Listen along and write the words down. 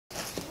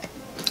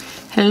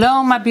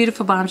Hello my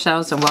beautiful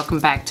bombshells and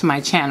welcome back to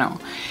my channel.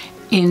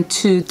 In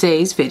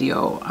today's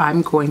video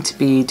I'm going to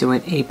be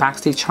doing a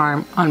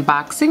Boxycharm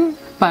unboxing,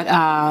 but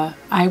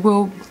I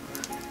will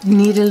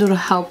need a little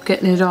help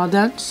getting it all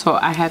done, so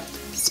I have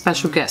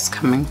special guests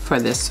coming for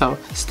this, so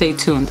stay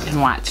tuned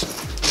and watch.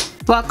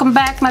 Welcome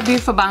back my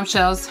beautiful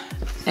bombshells.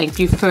 Thank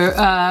you for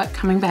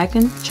coming back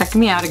and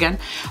checking me out again.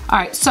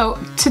 Alright, so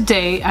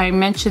today I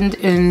mentioned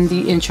in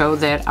the intro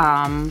that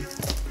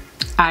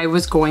I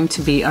was going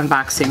to be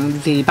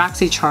unboxing the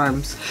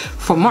Boxycharms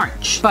for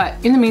March. But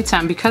in the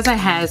meantime, because I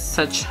had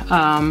such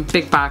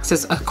big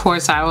boxes, of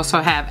course I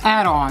also have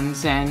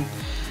add-ons and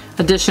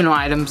additional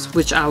items,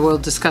 which I will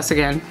discuss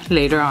again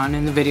later on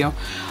in the video.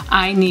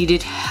 I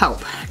needed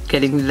help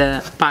getting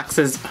the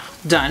boxes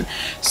done.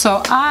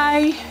 So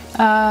I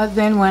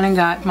then went and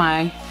got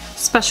my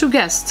special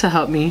guest to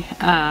help me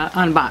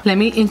unbox. Let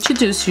me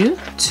introduce you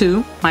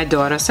to my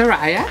daughter,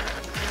 Soraya.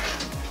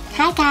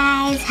 Hi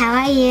guys, how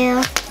are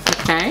you?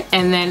 Okay,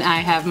 and then I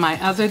have my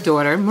other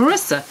daughter,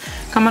 Marissa.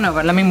 Come on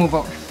over, let me move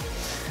over.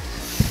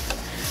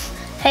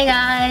 Hey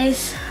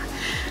guys.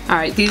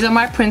 Alright, these are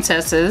my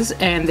princesses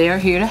and they are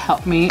here to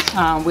help me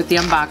with the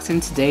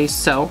unboxing today.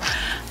 So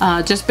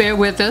just bear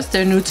with us,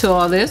 they're new to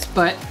all this,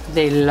 but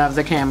they love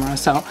the camera.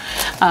 So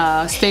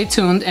stay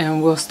tuned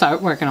and we'll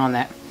start working on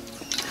that.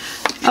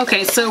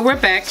 Okay, so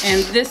we're back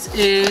and this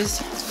is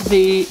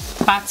the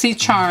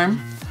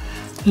Boxycharm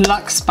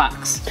Luxe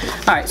box.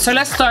 Alright, so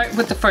let's start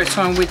with the first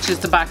one, which is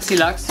the Boxy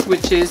Luxe,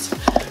 which is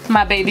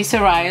my baby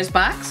Soraya's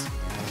box.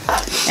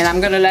 And I'm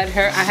gonna let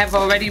her, I have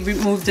already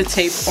removed the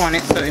tape on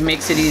it so it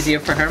makes it easier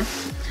for her.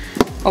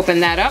 Open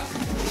that up.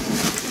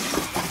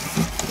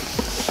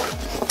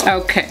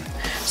 Okay,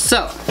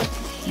 so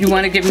you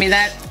want to give me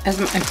that as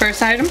my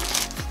first item?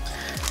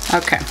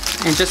 Okay,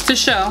 and just to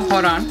show,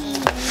 hold on.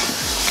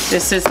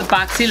 This is the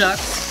Boxy Luxe.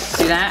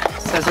 See that?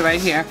 It says it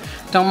right here.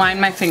 Don't mind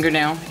my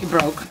fingernail, it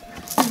broke.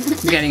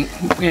 Getting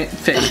it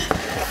fixed.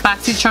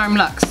 Boxycharm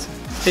Luxe.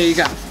 There you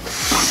go.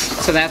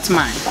 So that's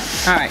mine.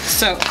 Alright,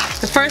 so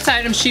the first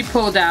item she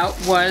pulled out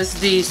was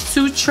the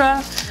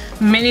Sutra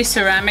Mini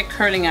Ceramic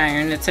Curling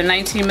Iron. It's a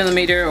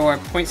 19mm or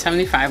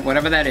 0.75,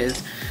 whatever that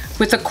is,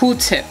 with a cool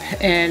tip.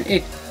 And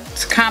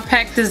its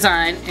compact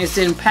design is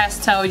in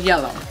pastel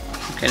yellow.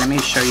 Okay, let me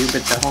show you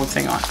with the whole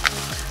thing on.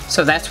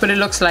 So that's what it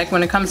looks like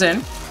when it comes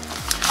in.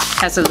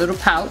 Has a little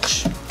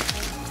pouch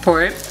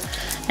for it,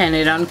 and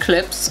it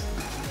unclips.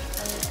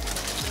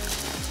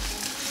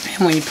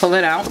 And when you pull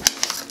it out,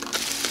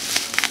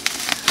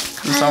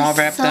 comes all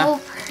wrapped up.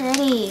 So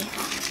pretty.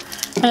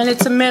 And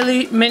it's a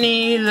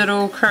mini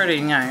little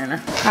curling iron.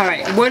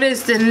 Alright, what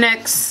is the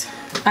next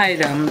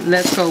item?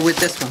 Let's go with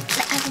this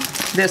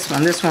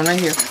one. This one right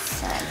here.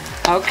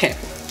 Okay.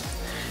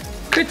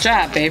 Good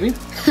job, baby.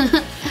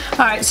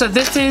 Alright, so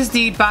this is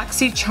the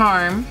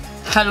Boxycharm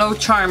Hello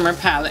Charmer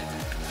palette.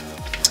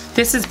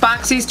 This is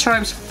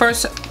Boxycharm's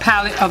first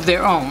palette of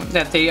their own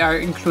that they are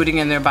including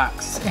in their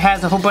box. It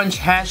has a whole bunch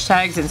of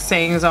hashtags and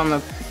sayings on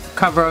the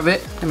cover of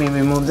it. Let me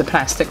remove the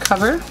plastic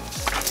cover.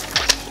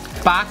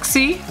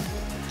 Boxy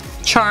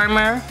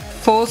Charmer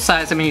full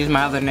size. Let me use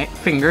my other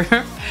finger.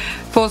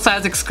 Full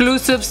size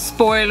exclusive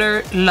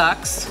spoiler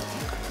luxe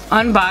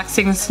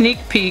unboxing sneak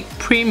peek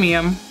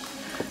premium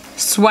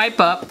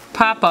swipe up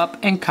pop up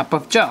and cup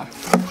of joe.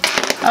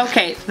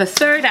 Okay, the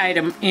third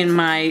item in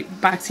my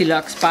Boxy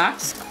Luxe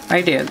box,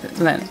 right there,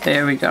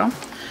 there we go.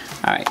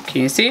 Alright,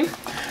 can you see?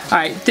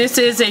 Alright, this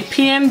is a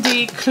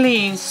PMD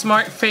Clean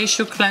Smart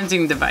Facial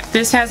Cleansing Device.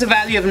 This has a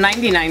value of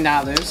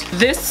 $99.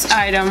 This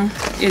item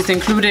is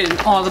included in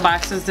all the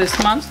boxes this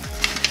month,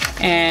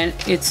 and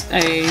it's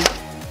a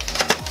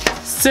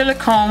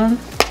silicone.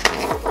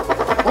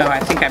 Oh,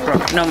 I think I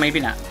broke it. No, maybe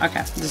not.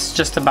 Okay, this is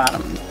just the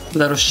bottom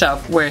little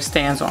shelf where it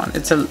stands on.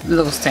 It's a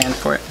little stand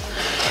for it.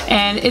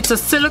 And it's a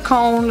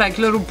silicone, like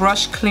little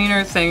brush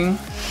cleaner thing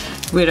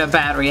with a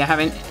battery. I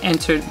haven't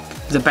entered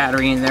the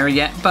battery in there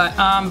yet, but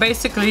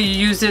basically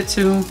you use it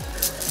to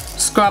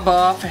scrub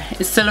off.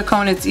 It's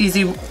silicone, it's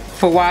easy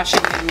for washing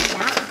and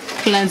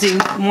cleansing,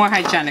 more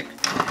hygienic.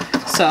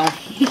 So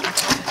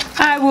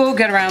I will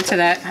get around to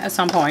that at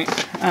some point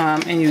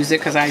and use it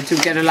because I do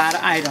get a lot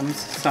of items.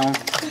 So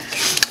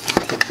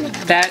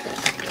that,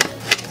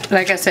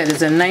 like I said,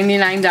 is a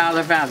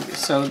 $99 value.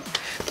 So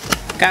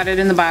got it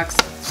in the box,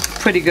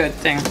 pretty good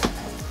thing.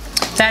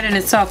 That in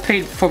itself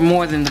paid for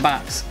more than the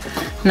box.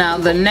 Now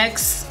the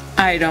next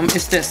item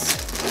is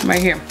this right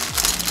here.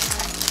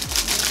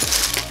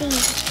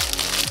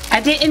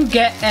 I didn't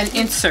get an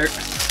insert.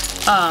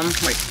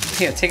 Wait,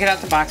 here, take it out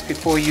the box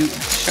before you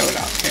show it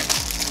off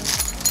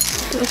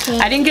here. Okay.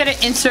 I didn't get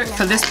an insert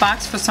for this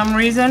box for some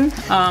reason.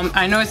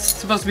 I know it's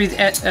supposed to be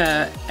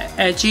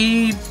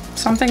edgy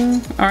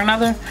something or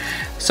another,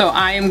 so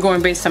I am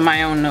going based on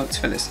my own notes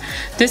for this.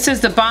 This is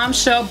the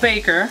Bombshell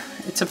Baker.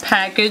 It's a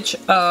package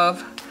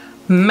of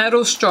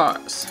metal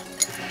straws.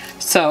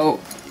 So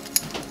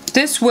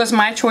this was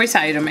my choice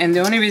item, and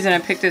the only reason I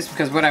picked this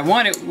because what I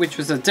wanted, which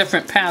was a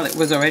different palette,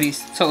 was already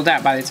sold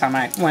out by the time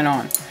I went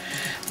on.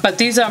 But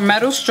these are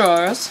metal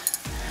straws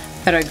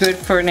that are good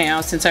for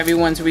now, since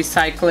everyone's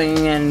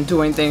recycling and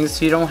doing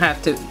things. You don't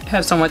have to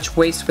have so much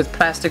waste with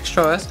plastic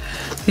straws.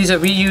 These are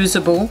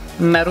reusable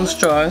metal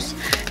straws,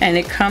 and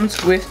it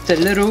comes with the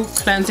little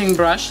cleansing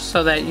brush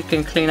so that you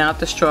can clean out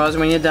the straws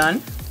when you're done.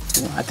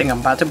 Ooh, I think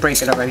I'm about to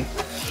break it already.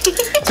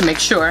 To make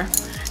sure.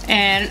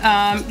 And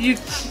you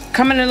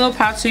come in a little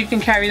pouch so you can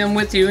carry them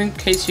with you in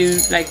case you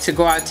like to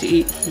go out to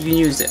eat. You can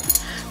use it.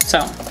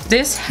 So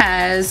this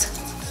has,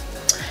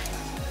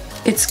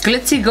 it's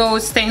glitzy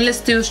gold stainless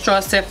steel straw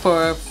set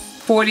for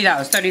 $40,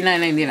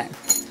 $39.99.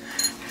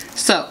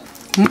 So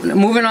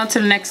moving on to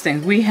the next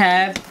thing, we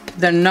have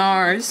the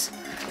NARS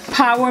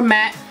Power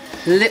Matte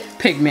Lip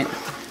Pigment.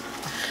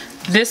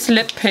 This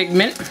lip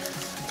pigment,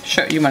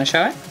 you want to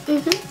show it?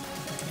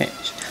 Mm-hmm. Okay.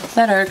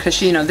 Let her, because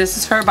she, this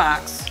is her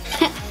box.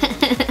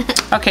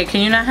 Okay,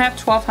 can you not have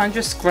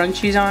 1,200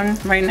 scrunchies on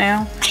right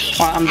now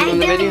while I'm doing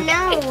the video? I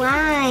don't know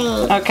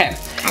why. Okay,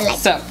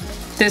 so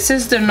this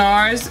is the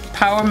NARS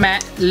Power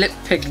Matte Lip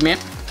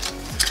Pigment.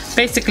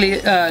 Basically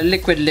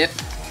liquid lip.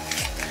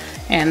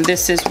 And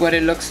this is what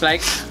it looks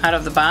like out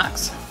of the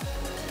box.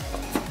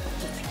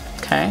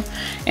 Okay,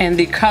 and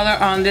the color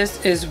on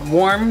this is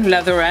Warm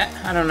Leatherette.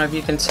 I don't know if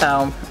you can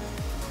tell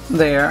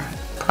there,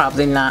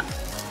 probably not.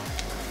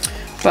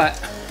 But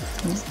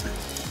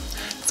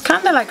it's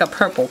kind of like a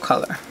purple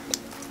color.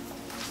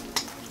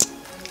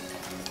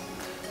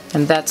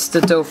 And that's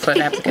the dough for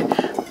the application.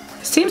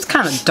 It seems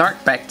kind of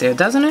dark back there,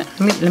 doesn't it?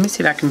 Let me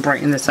see if I can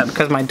brighten this up,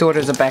 because my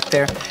daughters are back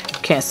there.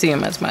 You can't see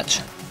them as much.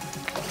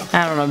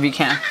 I don't know if you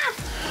can.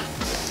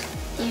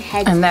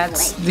 And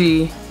that's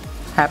the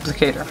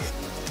applicator.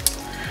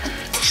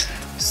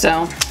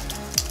 So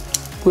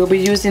we'll be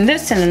using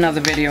this in another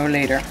video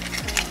later.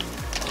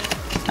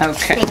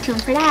 Okay. Stay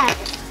tuned for that.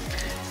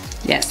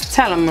 Yes,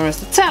 tell them,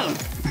 Marissa, tell them.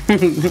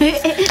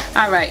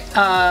 All right,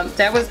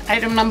 that was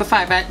item number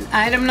 5.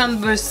 Item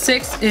number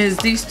 6 is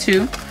these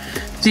two,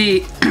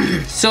 the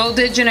Sol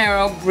de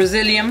Janeiro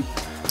Brazilian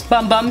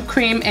Bum Bum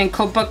Cream and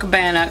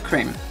Copacabana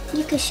Cream.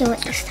 You can show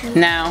it this time.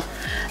 Now,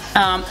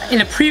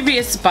 in a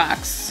previous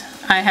box,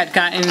 I had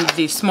gotten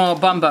the small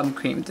Bum Bum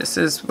Cream. This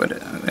is what,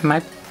 am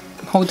I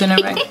holding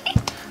it right?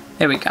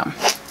 There we go.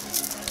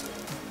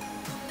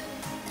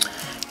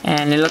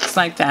 And it looks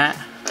like that.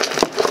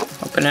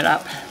 Open it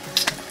up.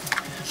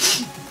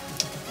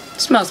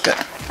 Smells good.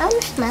 Oh,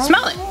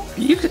 smell it.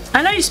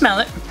 I know you smell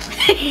it.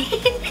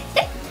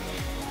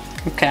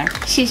 Okay.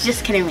 She's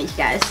just kidding me,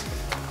 guys.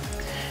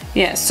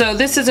 Yeah, so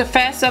this is a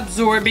fast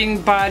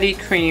absorbing body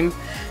cream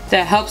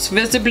that helps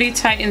visibly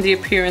tighten the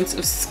appearance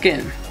of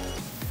skin.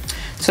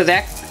 So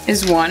that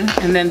is one,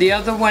 and then the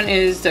other one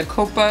is the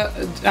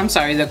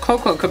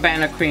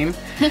Copacabana cream.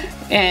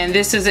 And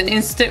this is an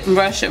instant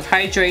rush of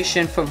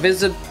hydration for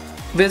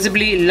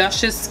visibly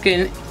luscious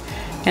skin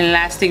and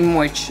lasting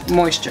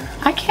moisture.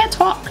 I can't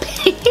talk.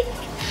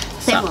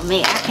 Same with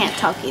me, I can't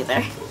talk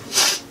either.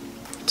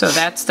 So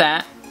that's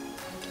that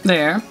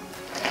there.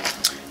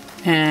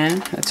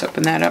 And let's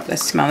open that up.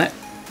 Let's smell it.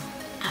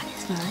 I can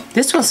smell it.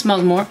 This one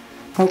smells more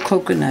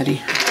coconutty.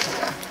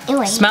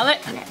 Ew, smell it?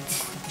 You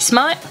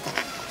smell it?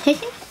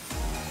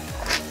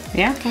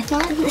 Yeah? Can I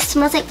smell it? It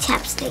smells like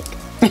chapstick.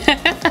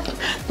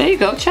 There you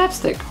go,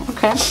 chapstick.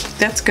 Okay,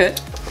 that's good.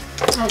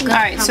 Oh, good.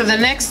 Alright, so the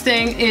next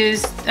thing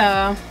is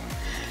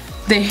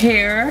the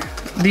hair,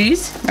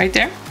 these right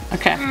there.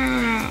 Okay,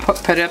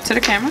 put it up to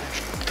the camera.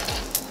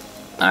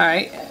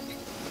 Alright,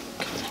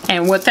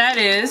 and what that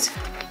is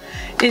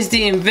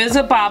the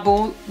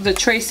Invisibobble, the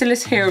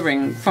traceless hair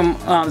ring from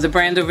the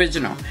brand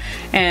Original.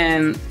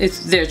 And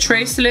it's their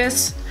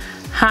traceless,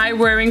 high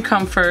wearing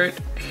comfort,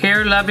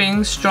 hair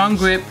loving, strong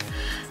grip,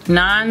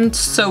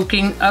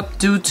 non-soaking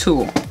updo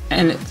tool.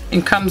 And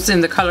it comes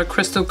in the color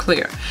crystal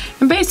clear.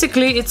 And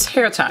basically it's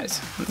hair ties.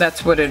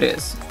 That's what it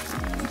is.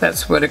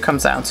 That's what it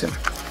comes down to.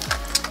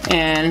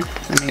 And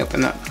let me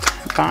open up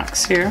the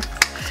box here.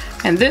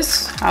 And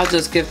this I'll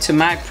just give to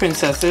my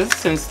princesses,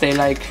 since they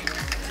like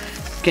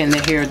getting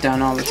their hair done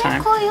all the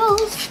time. Hair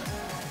coils.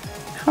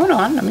 Hold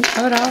on, let me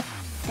show it off.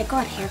 They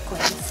call it hair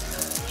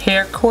coils.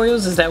 Hair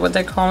coils, is that what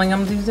they're calling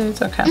them these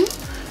days? Okay.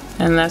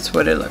 And that's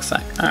what it looks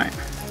like. Alright.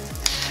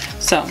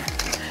 So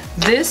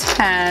this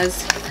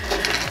has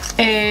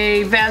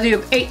a value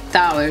of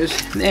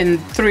 $8,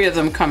 and 3 of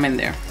them come in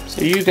there.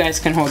 So you guys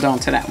can hold on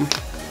to that one.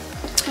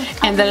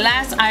 And the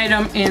last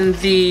item in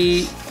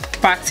the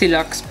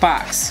Boxylux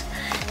box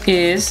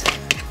is,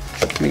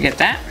 let me get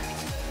that.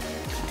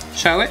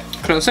 Show it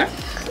closer.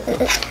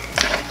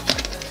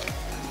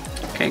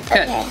 Okay,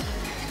 good.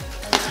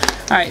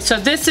 Alright, so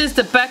this is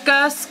the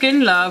Becca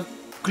Skin Love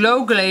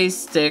Glow Glaze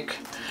Stick.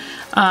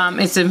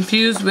 It's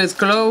infused with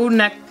Glow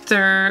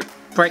Nectar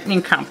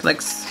Brightening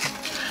Complex.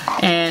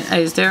 And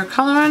is there a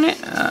color on it?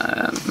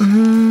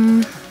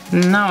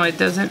 No, it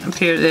doesn't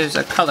appear there's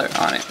a color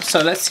on it. So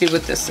let's see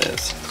what this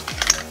is.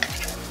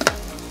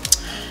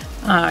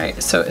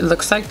 Alright, so it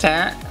looks like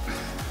that.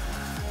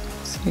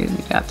 See, you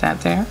got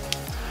that there.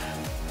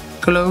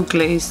 Glow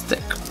Glaze Stick.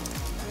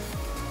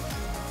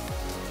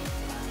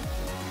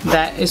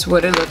 That is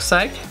what it looks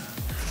like.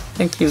 I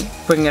think you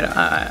bring it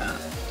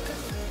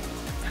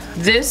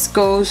This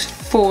goes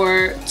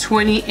for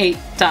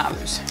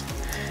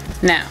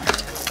 $28. Now,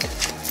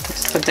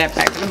 let's put that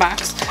back in the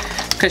box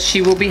because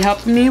she will be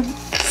helping me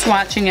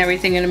swatching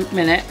everything in a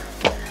minute.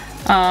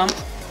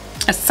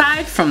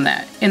 Aside from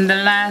that, in the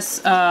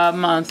last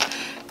month,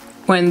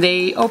 when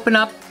they open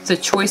up the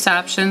choice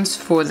options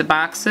for the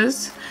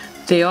boxes,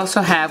 they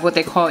also have what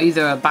they call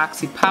either a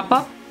Boxy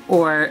pop-up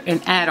or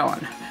an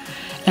add-on.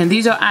 And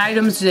these are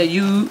items that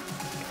you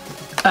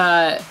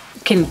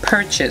can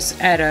purchase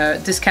at a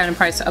discounted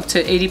price up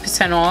to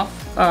 80% off,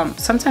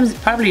 sometimes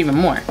probably even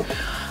more.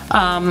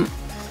 And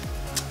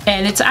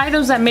it's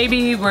items that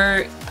maybe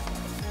were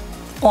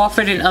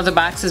offered in other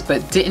boxes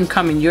but didn't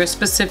come in your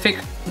specific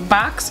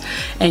box,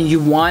 and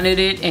you wanted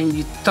it and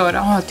you thought,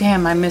 oh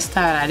damn, I missed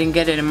that, I didn't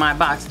get it in my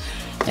box.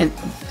 And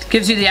it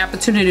gives you the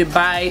opportunity to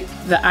buy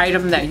the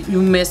item that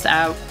you missed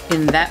out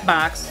in that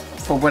box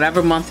for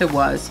whatever month it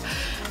was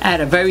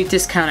at a very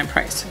discounted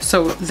price.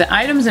 So the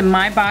items in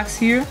my box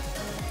here,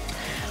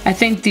 I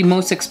think the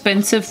most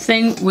expensive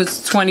thing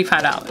was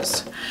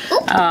 $25.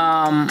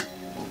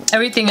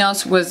 Everything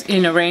else was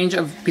in a range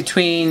of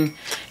between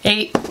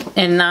 $8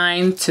 and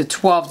 $9 to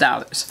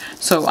 $12.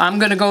 So I'm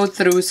gonna go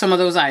through some of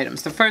those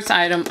items. The first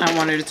item I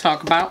wanted to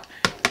talk about,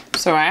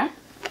 Soraya,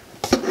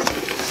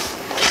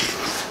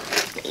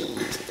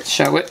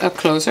 show it up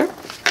closer.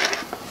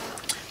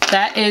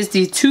 That is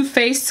the Too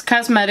Faced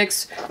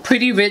Cosmetics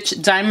Pretty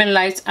Rich Diamond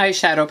Lights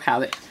Eyeshadow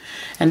Palette.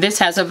 And this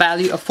has a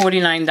value of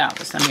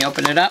 $49. Let me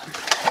open it up.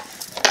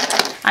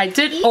 I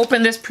did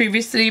open this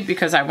previously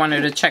because I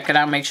wanted to check it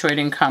out, make sure it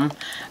didn't come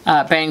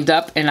banged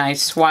up, and I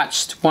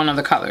swatched one of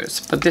the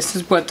colors. But this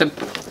is what the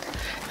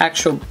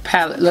actual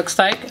palette looks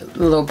like. A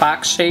little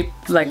box shape,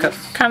 like a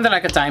kind of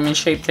like a diamond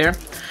shape there.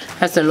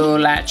 Has a little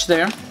latch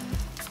there.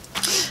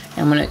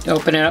 And when it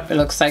open it up, it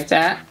looks like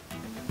that.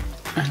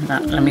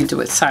 Let me do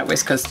it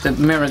sideways because the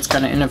mirror is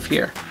going to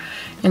interfere.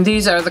 And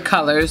these are the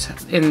colors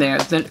in there.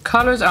 The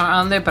colors are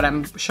on there, but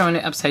I'm showing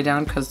it upside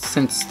down because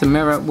since the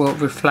mirror will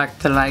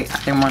reflect the light,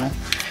 I didn't want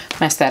to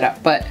mess that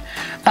up. But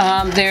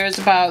there's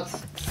about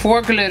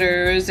 4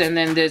 glitters, and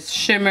then there's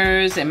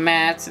shimmers and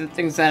mattes and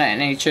things of that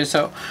nature.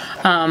 So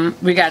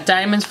we got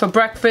Diamonds for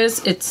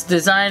Breakfast. It's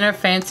Designer,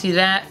 Fancy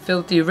That,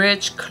 Filthy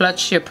Rich,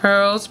 Clutch Your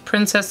Pearls,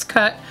 Princess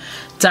Cut,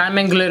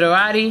 Diamond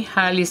Glitterati,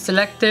 Highly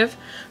Selective,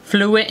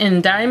 Fluid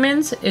in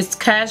Diamonds, It's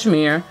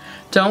Cashmere,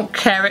 Don't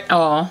Carry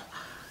All,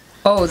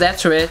 Oh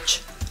That's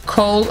Rich,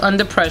 Cold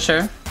Under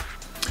Pressure,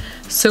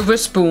 Silver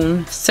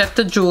Spoon, Set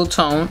the Jewel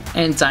Tone,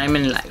 and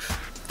Diamond Life.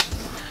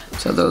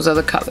 So those are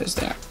the colors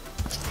there.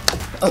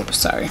 Oh,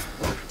 sorry.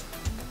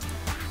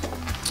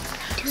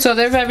 So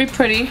they're very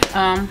pretty.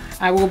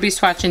 I will be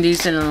swatching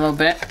these in a little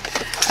bit.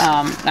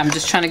 I'm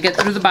just trying to get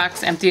through the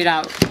box, empty it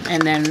out,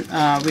 and then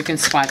we can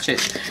swatch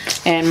it.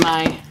 And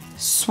my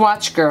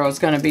swatch girl is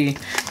going to be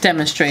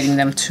demonstrating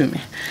them to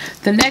me.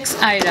 The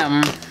next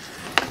item,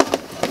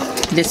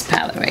 this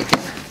palette right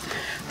here.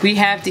 We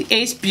have the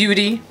Ace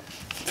Beauty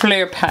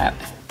Flare Palette.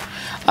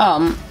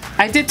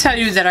 I did tell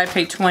you that I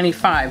paid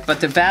 $25,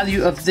 but the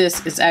value of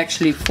this is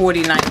actually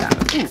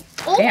 $49.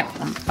 Ooh, damn,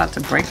 I'm about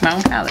to break my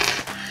own palette.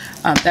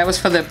 That was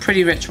for the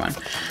Pretty Rich one.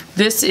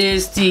 This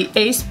is the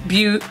Ace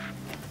Beauty,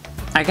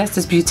 I guess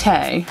it's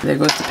Beauté. There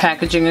goes the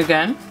packaging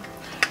again.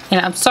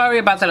 And I'm sorry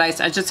about the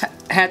lights. I just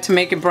had to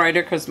make it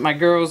brighter because my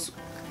girls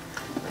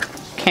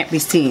can't be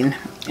seen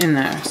in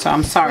there. So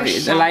I'm sorry.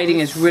 The lighting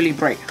is really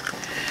bright.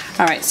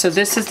 Alright, so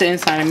this is the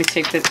inside. Let me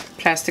take the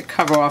plastic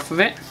cover off of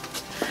it.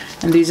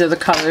 And these are the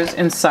colors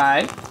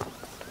inside.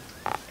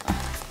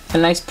 The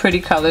nice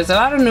pretty colors. A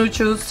lot of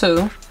neutrals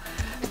too.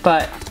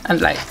 But I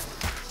like,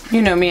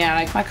 you know me, I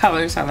like my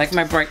colors. I like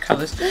my bright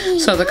colors.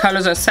 So the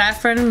colors are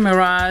Saffron,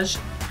 Mirage,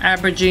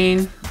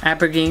 Aubergine,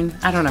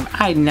 I don't know,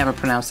 I never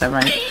pronounce that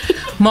right.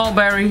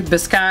 Mulberry,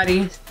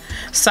 Biscotti,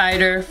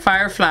 Cider,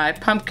 Firefly,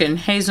 Pumpkin,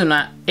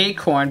 Hazelnut,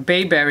 Acorn,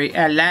 Bayberry,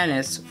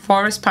 Atlantis,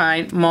 Forest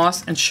Pine,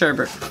 Moss, and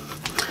Sherbet.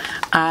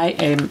 I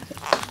am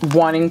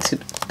wanting to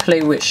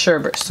play with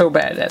Sherbet so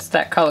bad. That's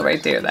that color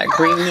right there, that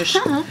greenish.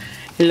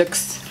 It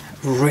looks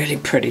really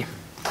pretty.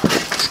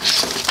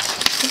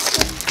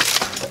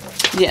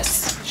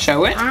 Yes,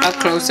 show it up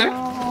closer.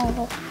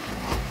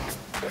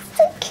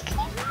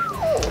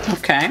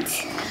 Okay.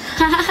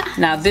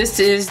 Now this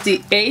is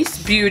the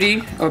Ace Beauty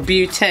or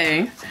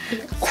Beauté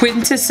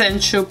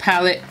Quintessential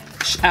Palette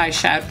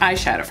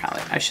eyeshadow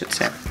palette, I should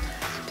say.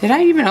 Did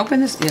I even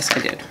open this? Yes, I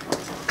did.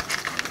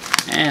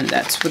 And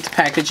that's what the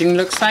packaging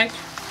looks like.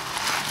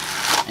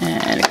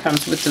 And it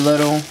comes with the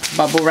little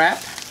bubble wrap.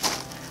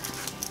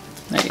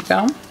 There you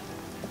go.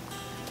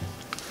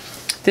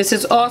 This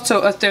is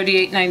also a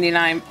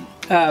 $38.99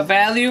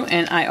 value,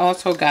 and I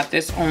also got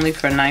this only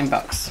for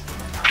 $9.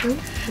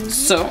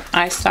 So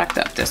I stocked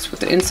up. This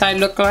what the inside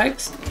looks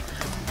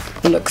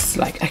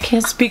like. I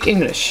can't speak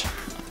English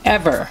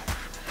ever.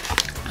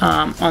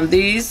 On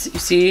these, you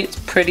see it's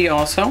pretty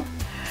also.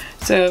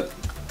 So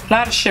a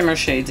lot of shimmer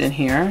shades in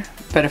here,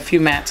 but a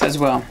few mattes as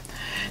well.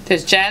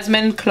 There's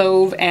jasmine,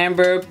 clove,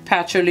 amber,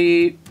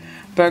 patchouli,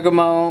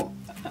 bergamot,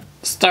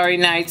 starry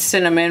night,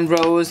 cinnamon,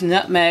 rose,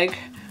 nutmeg,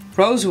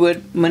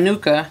 rosewood,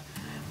 manuka,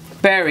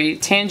 berry,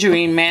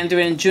 tangerine,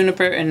 mandarin,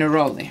 juniper, and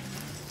neroli.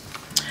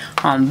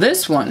 On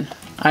this one,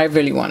 I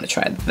really want to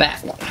try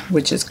that one,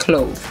 which is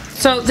clove.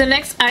 So the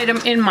next item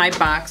in my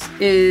box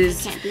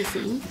is... Can't be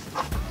seen.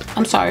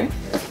 I'm sorry.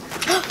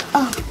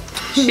 Oh.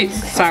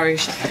 Sorry,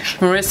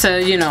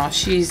 Marissa, you know,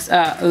 she's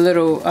a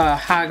little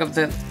hog of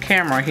the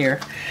camera here.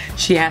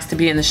 She has to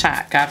be in the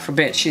shot. God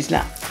forbid she's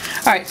not.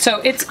 All right, so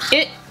it's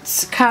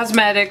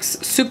Cosmetics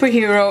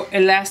Superhero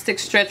Elastic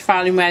Stretch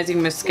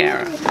Volumizing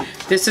Mascara.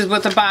 This is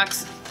what the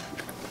box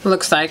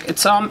looks like.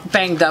 It's all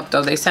banged up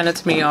though. They sent it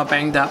to me all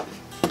banged up.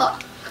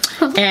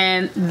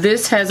 And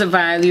this has a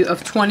value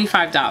of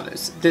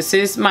 $25. This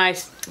is my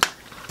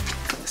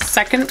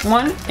second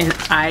one and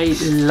I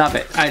love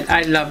it.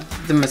 I love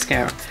the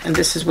mascara. And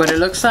this is what it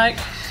looks like.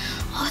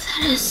 Oh,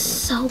 that is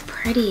so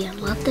pretty. I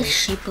love the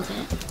shape of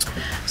it.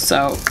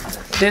 So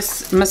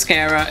this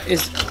mascara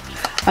is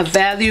a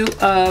value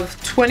of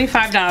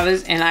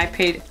 $25 and I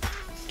paid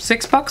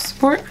 $6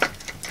 for it.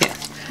 Yeah.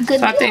 Good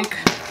so I think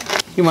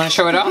you want to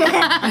show it off?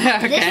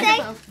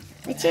 Okay.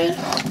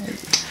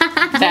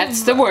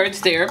 That's the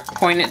words there.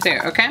 Point it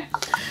there, okay?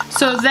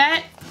 So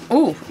that,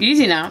 oh,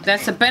 easy now.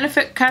 That's the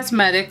Benefit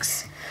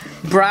Cosmetics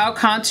Brow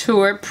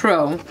Contour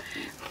Pro,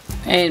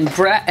 and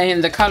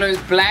the color is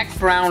black,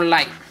 brown,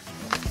 light.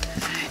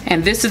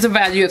 And this is a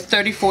value of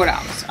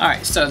 $34. All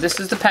right, so this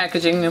is the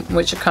packaging in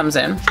which it comes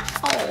in.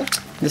 Oh.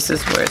 This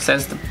is where it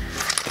says the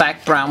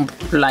black, brown,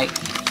 light.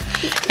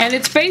 And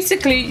it's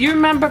basically, you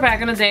remember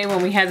back in the day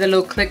when we had the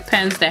little click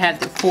pens that had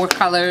the 4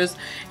 colors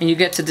and you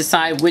get to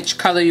decide which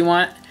color you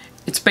want?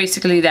 It's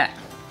basically that.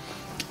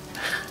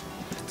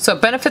 So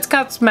Benefit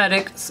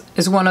Cosmetics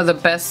is one of the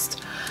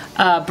best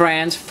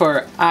brands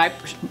for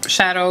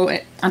eyebrow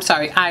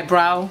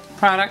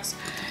products.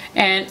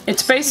 And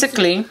it's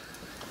basically,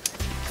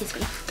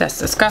 that's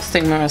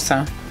disgusting,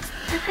 Marissa.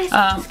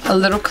 A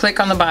little click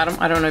on the bottom.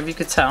 I don't know if you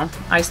could tell.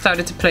 I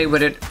started to play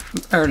with it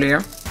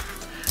earlier.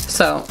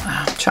 So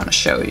I'm trying to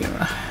show you.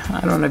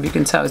 I don't know if you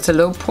can tell. It's a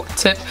little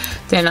tip.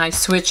 Then I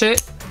switch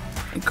it.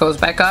 It goes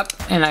back up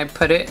and I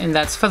put it, and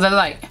that's for the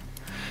light.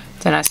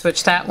 Then I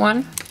switch that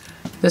one.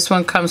 This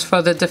one comes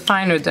for the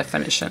definer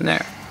definition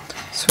there.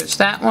 Switch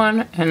that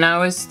one, and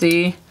now it's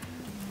the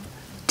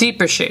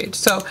deeper shade.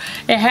 So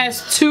it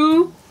has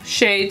 2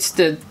 shades,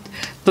 the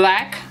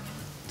black,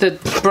 the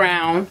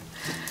brown,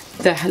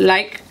 the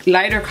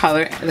lighter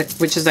color,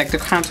 which is like the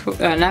contour,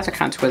 not the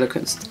contour,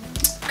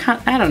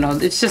 I don't know,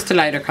 it's just a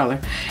lighter color.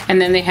 And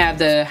then they have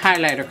the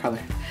highlighter color.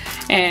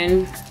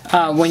 And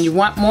when you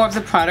want more of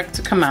the product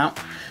to come out,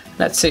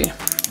 let's see,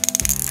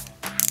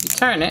 you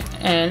turn it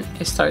and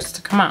it starts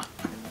to come out.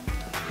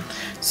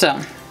 So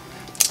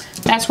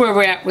that's where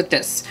we're at with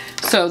this.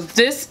 So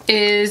this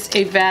is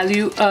a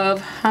value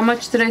of, how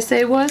much did I say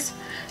it was?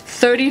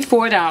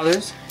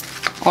 $34.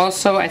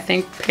 Also, I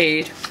think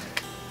paid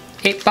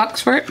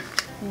 $8 for it.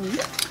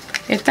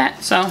 If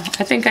that, so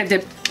I think I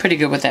did pretty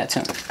good with that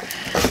too.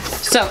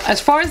 So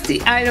as far as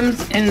the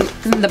items in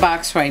the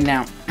box right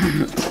now,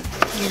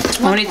 the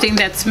only thing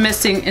that's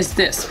missing is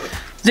this.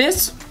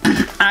 This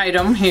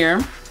item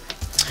here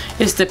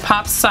is the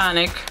Pop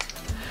Sonic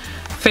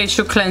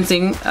facial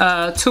cleansing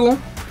tool.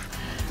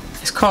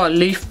 It's called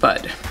Leaf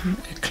Bud.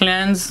 It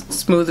cleanses,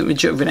 smooth, and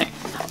rejuvenate.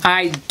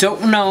 I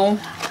don't know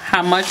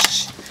how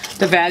much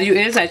the value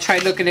is. I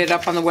tried looking it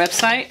up on the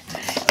website,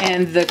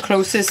 and the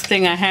closest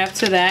thing I have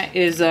to that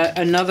is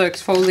another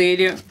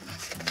exfoliator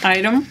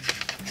item,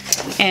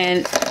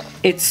 and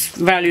it's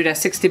valued at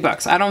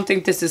 $60. I don't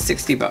think this is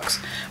 $60,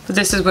 but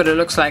this is what it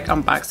looks like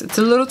unboxed. It's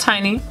a little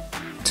tiny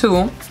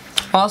tool,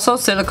 also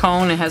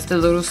silicone. It has the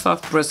little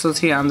soft bristles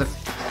here on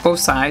both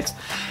sides,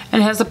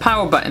 and it has a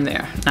power button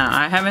there. Now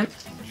I haven't.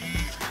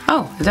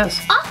 Oh, it does.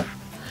 Oh.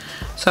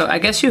 So I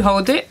guess you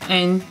hold it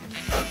and.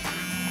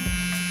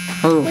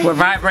 Oh, we're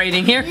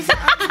vibrating here.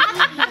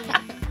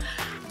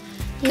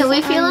 Can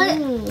we feel it?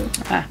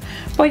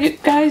 Well, you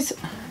guys,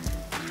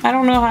 I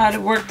don't know how to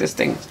work this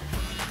thing.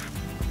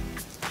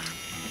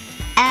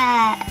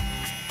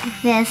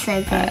 That's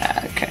so good.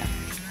 Okay.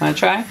 Wanna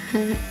try?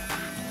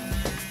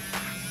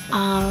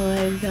 Oh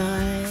my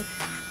god.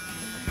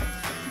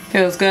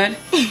 Feels good?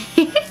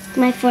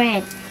 My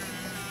friend.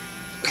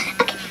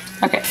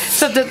 Okay,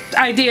 so the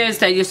idea is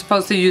that you're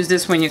supposed to use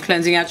this when you're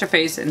cleansing out your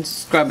face and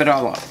scrub it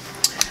all off.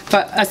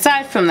 But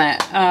aside from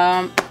that,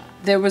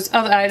 there was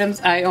other items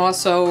I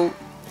also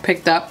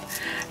picked up.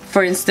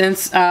 For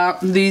instance,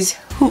 these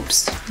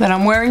hoops that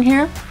I'm wearing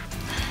here.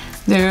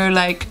 They're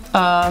like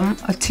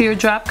a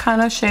teardrop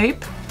kind of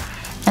shape,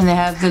 and they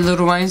have the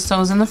little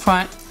rhinestones in the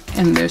front,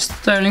 and they're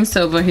sterling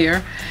silver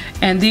here.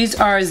 And these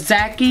are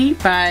Zaki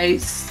by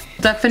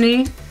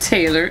Stephanie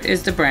Taylor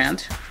is the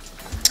brand.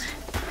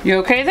 You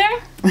okay there?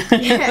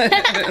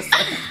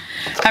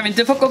 Having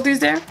difficulties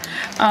there?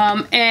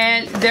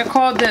 And they're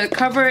called the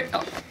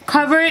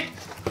covered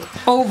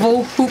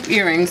oval hoop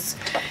earrings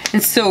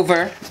in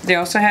silver. They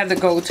also have the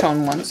gold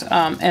tone ones.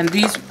 And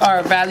these are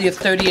a value of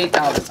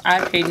 $38. I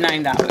paid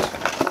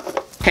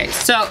 $9. Okay,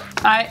 so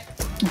I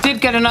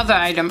did get another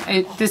item.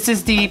 This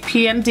is the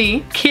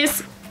PMD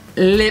Kiss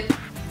Lip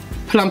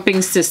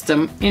plumping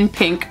system in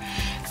pink.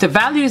 The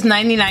value is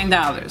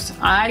 $99.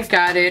 I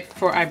got it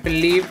for, I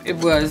believe it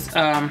was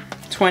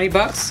 20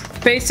 bucks.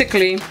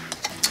 Basically,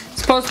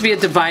 it's supposed to be a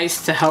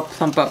device to help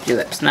plump up your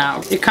lips.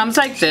 Now, it comes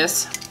like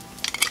this.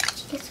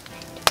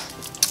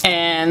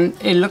 And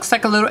it looks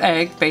like a little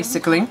egg,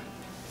 basically.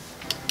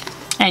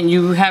 And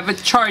you have a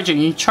charger.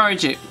 You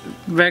charge it.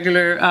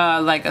 Regular,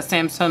 like a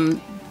Samsung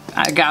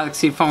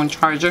Galaxy phone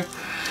charger.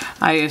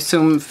 I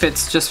assume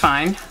fits just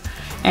fine.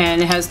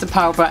 And it has the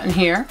power button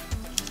here.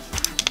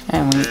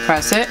 And when you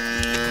press it,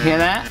 hear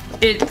that?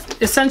 It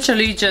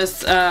essentially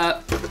just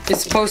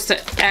is supposed to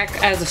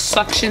act as a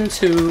suction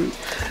to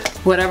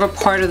whatever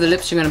part of the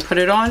lips you're going to put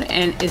it on.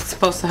 And it's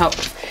supposed to help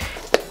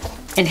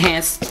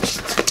enhance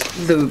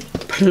the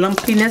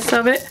plumpiness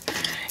of it.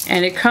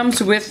 And it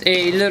comes with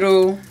a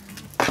little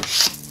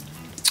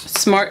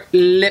smart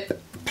lip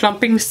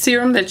plumping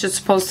serum that you're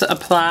supposed to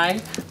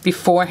apply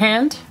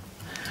beforehand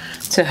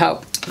to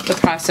help the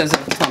process of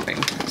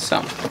plumping.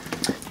 So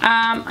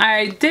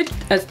I did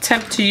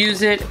attempt to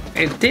use it.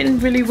 It didn't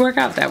really work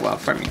out that well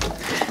for me.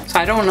 So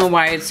I don't know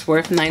why it's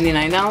worth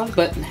 $99,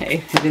 but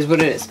hey, it is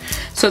what it is.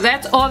 So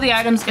that's all the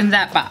items in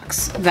that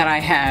box that I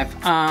have.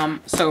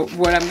 So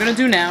what I'm gonna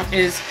do now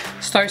is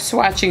start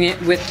swatching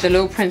it with the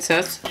little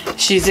princess.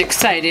 She's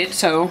excited,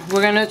 so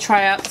we're gonna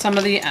try out some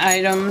of the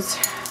items.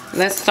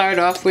 Let's start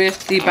off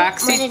with the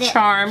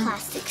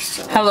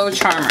Boxycharm Hello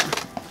Charmer.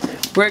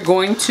 We're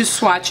going to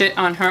swatch it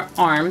on her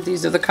arm.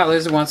 These are the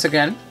colors once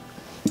again.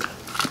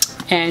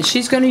 And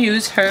she's gonna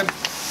use her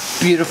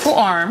beautiful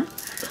arm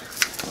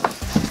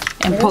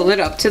and pull it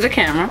up to the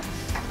camera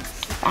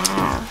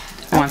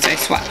once I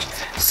swatch.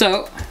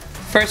 So,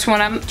 first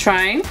one I'm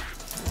trying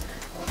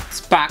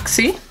is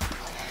Boxy.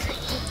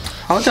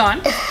 Hold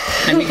on,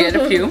 let me get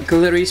a few.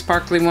 Glittery,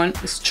 sparkly one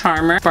is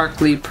Charmer.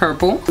 Sparkly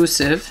purple,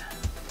 elusive.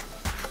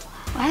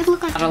 Why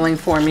look like Modeling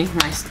for me,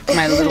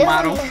 my little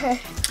model.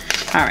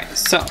 All right,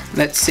 so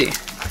let's see.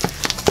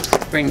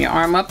 Bring your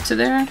arm up to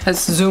there.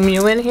 Let's zoom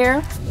you in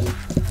here.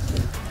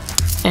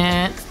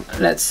 And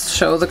let's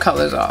show the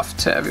colors off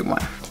to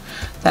everyone.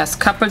 That's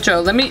Cup of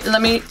Joe. Let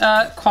me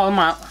call them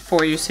out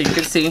for you so you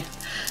can see.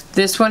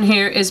 This one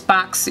here is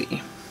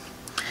Boxy.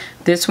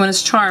 This one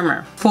is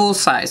Charmer, full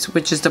size,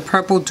 which is the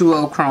purple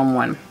duochrome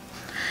one.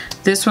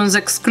 This one's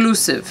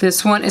exclusive.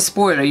 This one is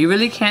Spoiler. You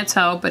really can't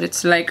tell, but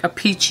it's like a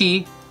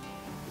peachy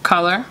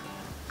color.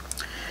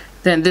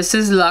 Then this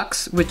is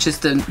Luxe, which is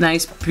the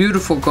nice,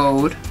 beautiful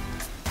gold.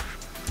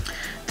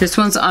 This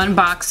one's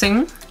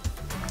Unboxing,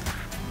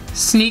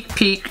 Sneak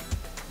Peek,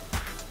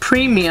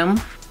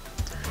 Premium,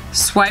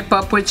 Swipe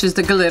Up, which is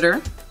the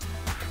glitter.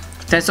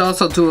 That's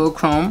also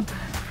duochrome.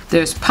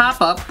 There's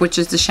Pop Up, which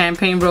is the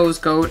Champagne Rose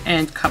Gold,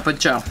 and Cup of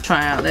Joe.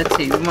 Try out, let's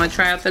see. You want to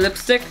try out the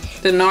lipstick?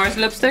 The NARS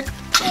lipstick?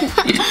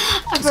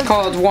 It's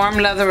called Warm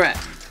Leatherette.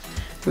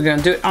 We're going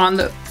to do it on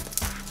the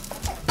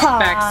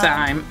back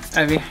side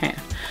of your hand.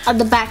 On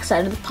the back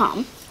side of the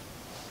palm.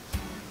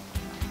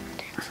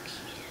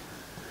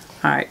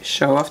 Alright,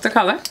 show off the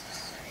color.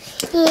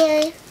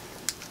 Here.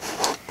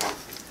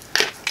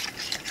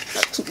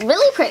 Looks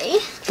really pretty.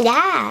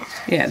 Yeah.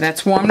 Yeah,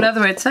 that's Warm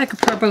Leatherette. It's like a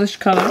purplish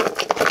color.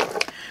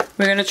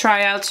 We're going to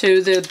try out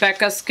too the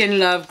Becca Skin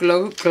Love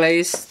Glow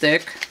Glaze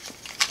Stick.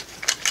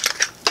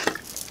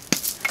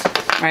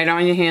 Right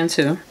on your hand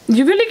too.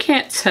 You really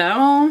can't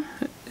tell.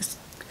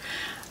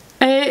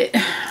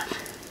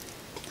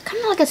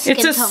 Kind of like a skin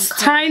tone It's a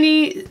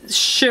tiny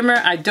shimmer.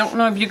 I don't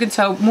know if you can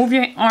tell. Move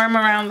your arm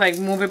around, like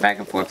move it back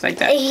and forth like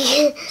that.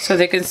 So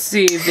they can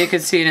see if they can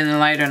see it in the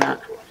light or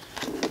not.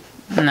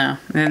 No,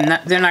 they're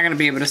not going to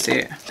be able to see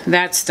it.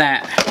 That's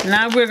that.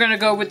 Now we're going to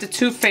go with the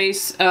Too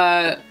Faced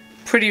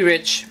Pretty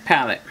Rich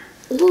palette.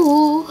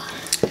 Ooh.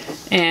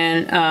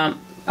 And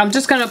I'm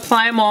just going to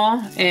apply them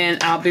all,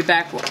 and I'll be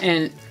back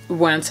and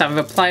once I've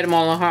applied them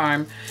all on her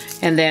arm,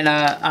 and then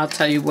I'll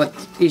tell you what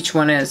each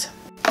one is.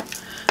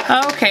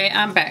 Okay,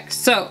 I'm back.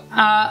 So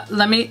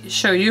let me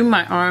show you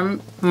my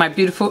arm, my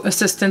beautiful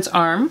assistant's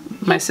arm,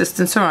 my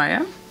assistant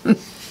Soraya.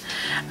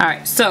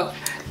 Alright, so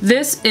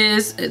this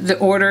is the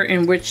order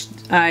in which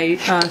I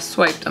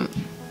swiped them.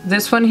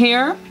 This one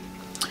here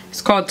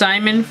is called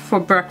Diamond for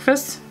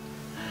Breakfast.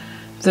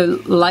 The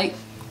light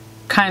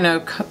kind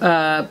of,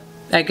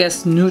 I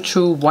guess,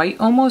 neutral white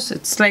almost.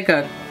 It's like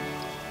a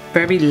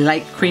very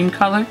light cream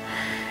color.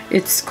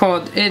 It's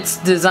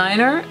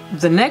Designer.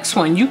 The next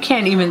one, you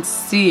can't even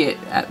see it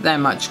that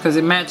much because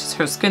it matches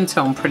her skin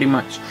tone pretty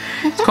much.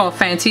 It's called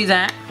Fancy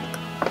That.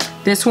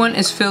 This one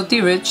is Filthy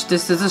Rich.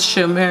 This is a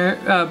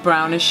shimmer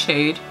brownish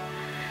shade.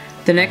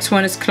 The next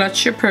one is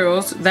Clutch Your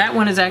Pearls. That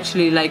one is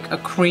actually like a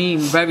cream,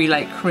 very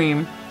light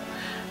cream.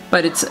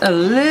 But it's a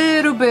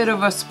little bit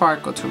of a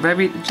sparkle to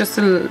it, just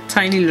a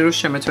tiny little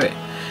shimmer to it.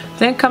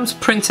 Then comes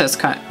Princess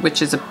Cut,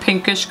 which is a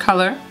pinkish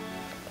color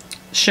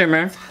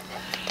shimmer.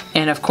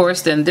 And of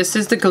course, then this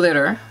is the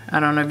glitter. I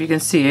don't know if you can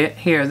see it.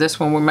 Here, this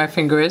one where my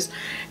finger is.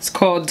 It's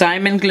called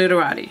Diamond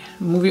Glitterati.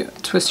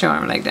 Twist your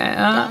arm like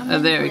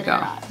that. There we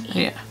go.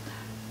 Yeah,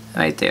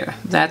 right there.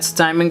 That's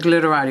Diamond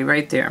Glitterati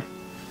right there.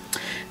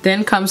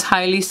 Then comes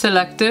Highly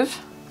Selective,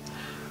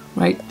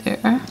 right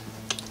there,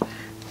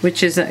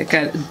 which is like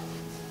a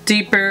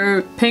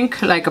deeper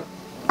pink, like a,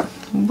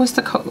 what's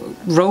the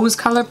rose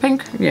color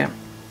pink? Yeah.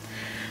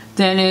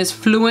 Then is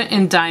Fluent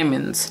in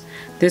Diamonds.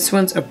 This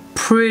one's a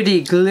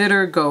pretty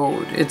glitter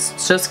gold.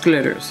 It's just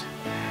glitters.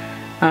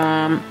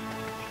 Then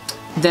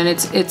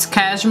it's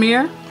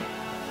Cashmere.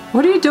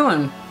 What are you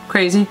doing,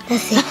 crazy?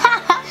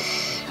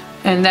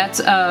 And that's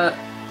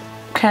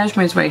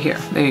Cashmere's right here.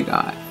 There you go.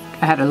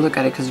 I had to look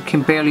at it because you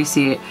can barely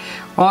see it.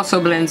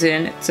 Also blends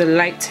in. It's a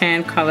light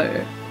tan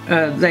color,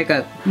 like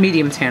a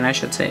medium tan, I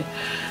should say.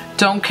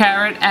 Don't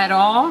Care It At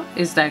All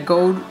is that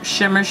gold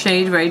shimmer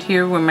shade right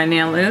here where my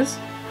nail is.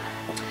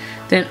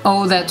 Then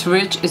Oh That's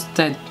Rich is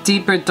the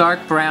deeper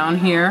dark brown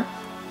here.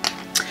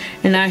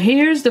 And now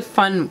here's the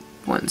fun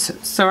ones.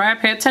 So I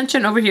pay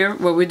attention over here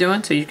what we're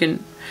doing so you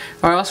can,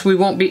 or else we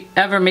won't be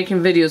ever making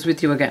videos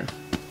with you again.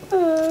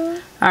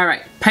 All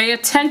right, pay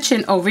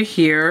attention over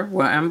here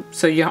where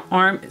so your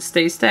arm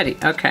stays steady.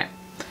 Okay.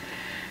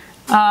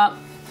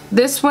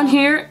 This one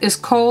here is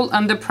Cold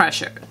Under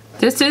Pressure.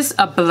 This is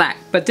a black,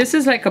 but this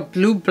is like a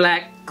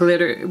blue-black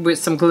glitter with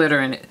some glitter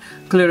in it,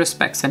 glitter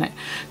specks in it.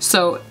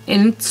 So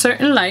in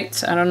certain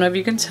lights, I don't know if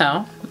you can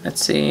tell.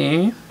 Let's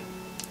see.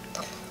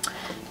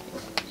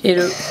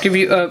 It'll give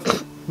you a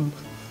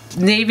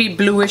navy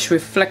bluish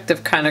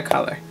reflective kind of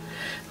color.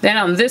 Then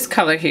on this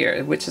color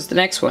here, which is the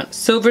next one,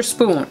 Silver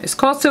Spoon. It's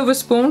called Silver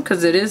Spoon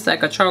because it is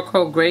like a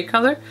charcoal gray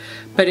color,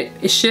 but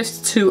it shifts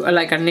to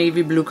like a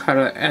navy blue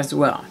color as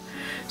well.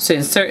 So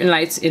in certain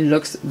lights, it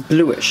looks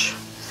bluish.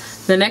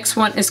 The next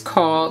one is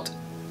called,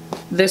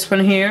 this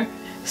one here,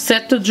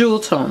 Set the Jewel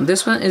Tone.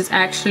 This one is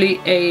actually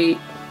a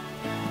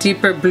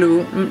deeper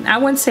blue. I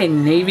wouldn't say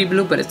navy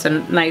blue, but it's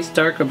a nice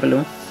darker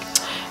blue.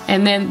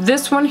 And then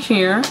this one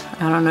here,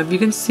 I don't know if you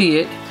can see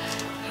it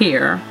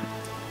here.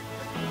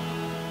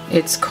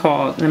 It's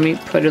called, let me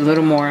put a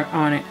little more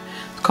on it.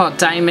 It's called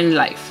Diamond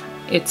Life.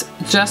 It's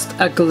just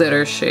a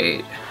glitter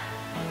shade.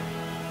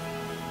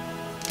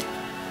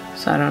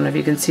 So I don't know if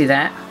you can see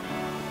that.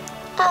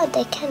 Oh,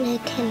 they kind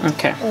of can.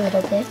 Okay. A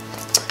little bit.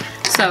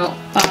 So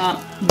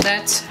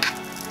that's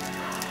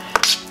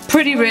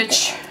pretty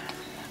rich.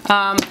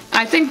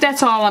 I think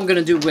that's all I'm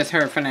gonna do with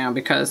her for now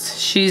because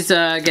she's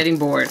getting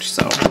bored.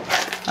 So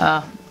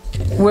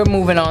we're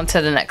moving on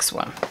to the next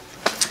one.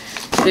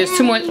 There's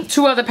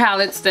two other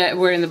palettes that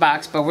were in the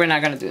box, but we're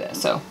not gonna do that.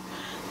 So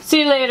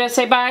see you later.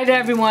 Say bye to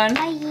everyone.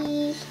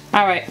 Bye.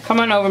 All right, come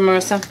on over,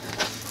 Marissa.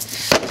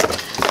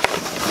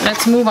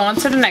 Let's move on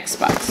to the next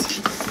box.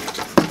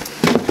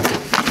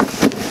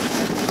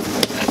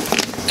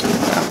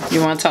 You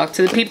want to talk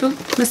to the people,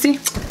 Missy?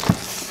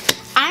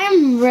 I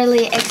am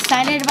really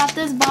excited about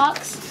this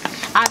box.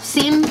 I've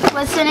seen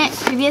what's in it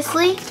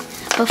previously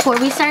before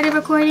we started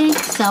recording,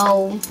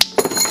 so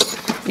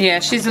yeah,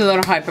 she's a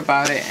little hype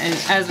about it,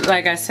 and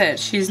like I said,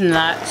 she's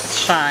not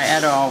shy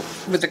at all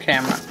with the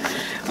camera.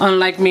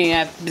 Unlike me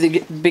at the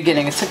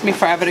beginning, it took me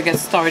forever to get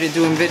started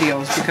doing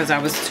videos because I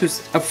was too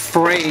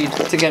afraid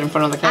to get in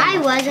front of the camera.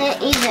 I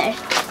wasn't either.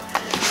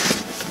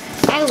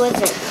 I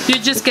wasn't. You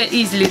just get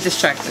easily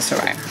distracted, all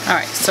right. All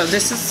right, so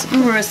this is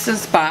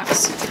Marissa's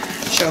box.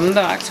 Show them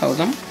the box, hold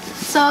them.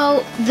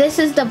 So this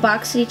is the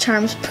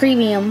Boxycharm's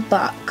premium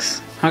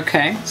box.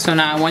 Okay, so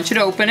now I want you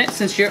to open it.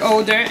 Since you're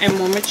older and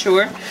more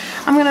mature,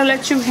 I'm gonna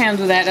let you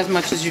handle that as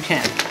much as you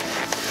can.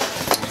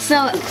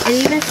 So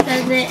it even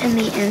says it in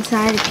the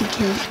inside if you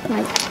can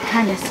like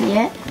kind of see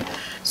it.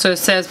 So it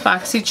says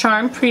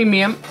Boxycharm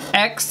Premium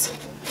X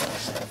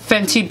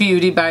Fenty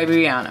Beauty by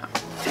Rihanna.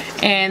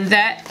 And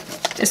that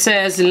it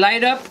says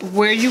light up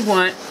where you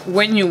want,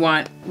 when you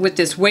want, with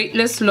this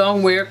weightless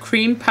long wear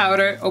cream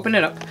powder, open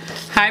it up,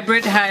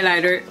 hybrid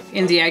highlighter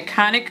in the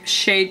iconic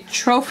shade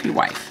Trophy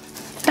Wife.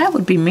 That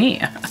would be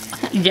me.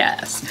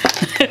 Yes.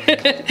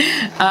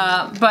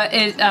 But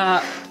it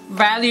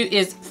value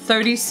is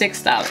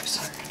 $36.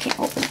 I can't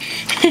open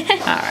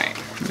it. Alright,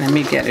 let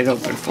me get it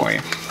open for you.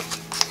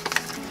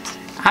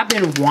 I've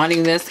been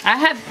wanting this.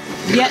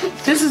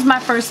 This is my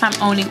first time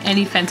owning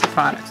any Fenty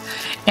products.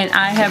 And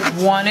I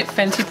have wanted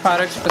Fenty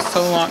products for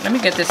so long. Let me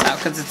get this out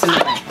because it's in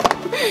the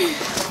way.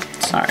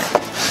 Sorry.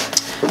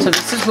 So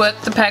this is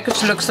what the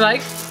package looks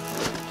like.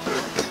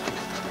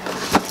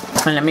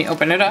 And let me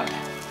open it up.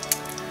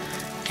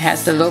 It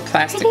has the little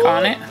plastic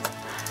on it.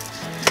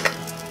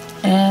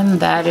 And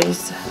that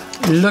is,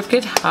 look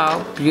at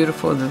how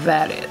beautiful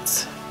that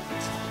is.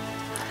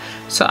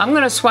 So I'm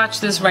going to swatch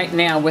this right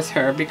now with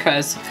her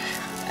because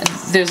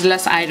there's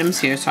less items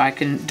here, so I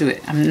can do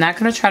it. I'm not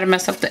going to try to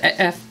mess up the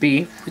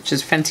FB, which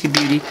is Fenty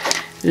Beauty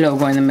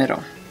logo in the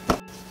middle.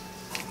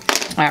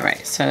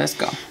 Alright, so let's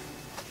go.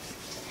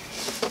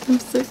 I'm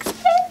so excited.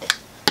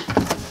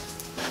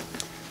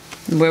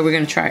 Where are we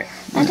going to try it?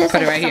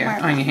 Put it right here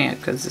somewhere on your hand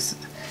because this is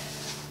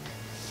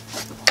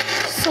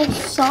so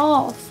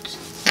soft.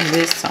 It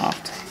is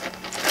soft.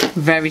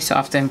 Very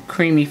soft and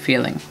creamy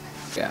feeling.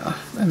 Go.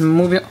 And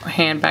move your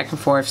hand back and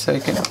forth so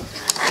you can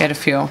get a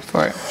feel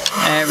for it.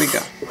 There we go.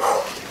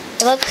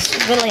 It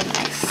looks really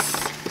nice.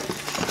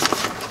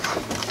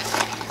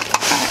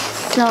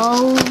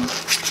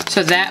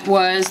 So that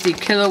was the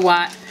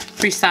Kilowatt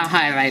Freestyle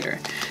highlighter.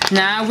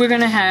 Now we're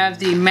gonna have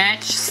the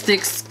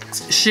Matchstick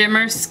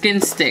Shimmer Skin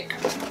Stick.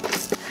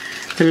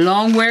 The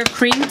Longwear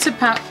cream to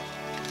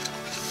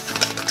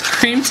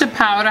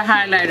powder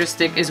highlighter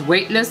stick is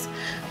weightless,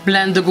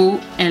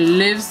 blendable, and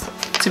lives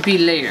to be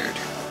layered.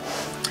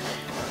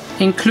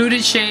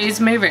 Included shades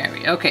may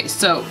vary. Okay,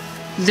 so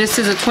this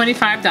is a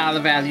 $25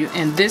 value,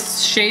 and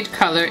this shade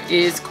color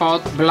is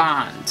called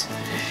Blonde.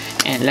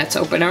 And let's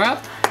open her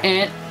up,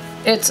 and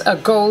it's a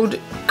gold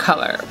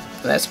color.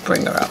 Let's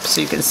bring her up so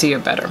you can see her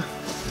better.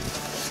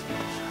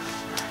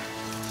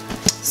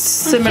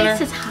 Similar My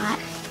face is hot.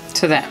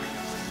 to that.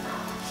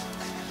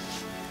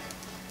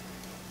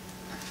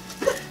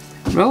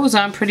 Rolls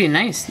on pretty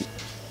nice.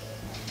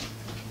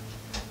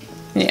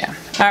 Yeah.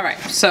 All right.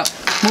 So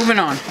moving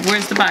on.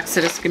 Where's the box?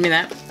 Let's give me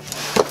that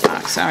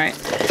box. All right.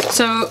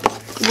 So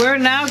we're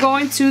now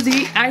going to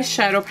the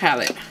eyeshadow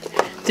palette.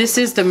 This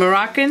is the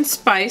Moroccan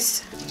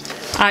Spice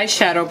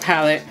eyeshadow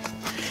palette.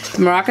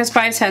 Moroccan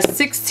Spice has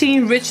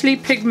 16 richly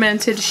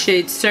pigmented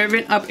shades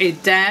serving up a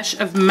dash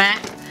of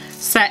matte,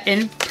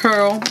 satin,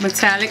 pearl,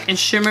 metallic, and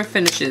shimmer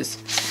finishes.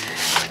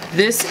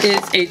 This is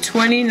a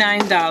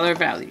 $29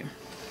 value.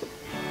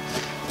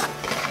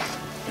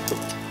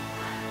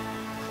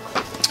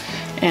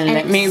 And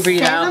let me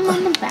read out.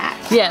 On the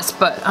back. Yes,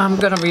 but I'm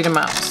gonna read them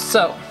out.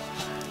 So,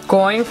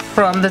 going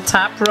from the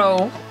top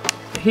row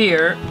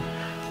here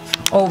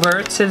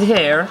over to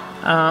here,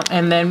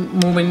 and then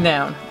moving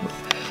down.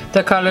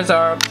 The colors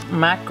are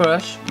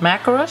Macrush.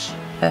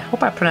 I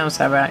hope I pronounced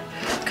that right.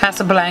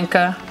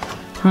 Casablanca,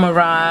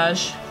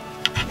 Mirage,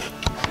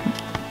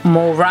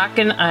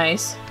 Moroccan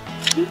Ice.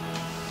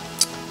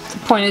 The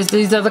point is,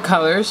 these are the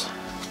colors,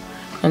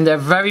 and they're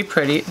very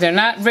pretty. They're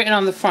not written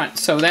on the front,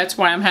 so that's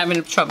why I'm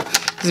having trouble.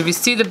 Because if you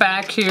see the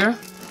back here,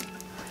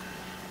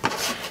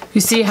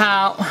 you see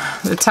how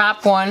the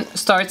top one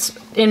starts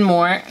in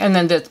more, and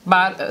then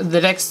the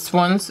next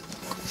ones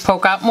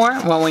poke out more.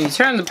 Well, when you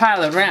turn the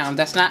palette around,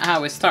 that's not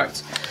how it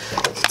starts.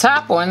 The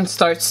top one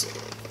starts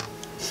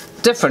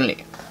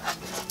differently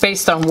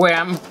based on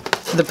where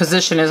the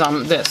position is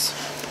on this.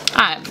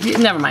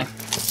 Never mind.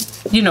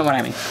 You know what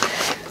I mean.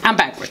 I'm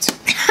backwards.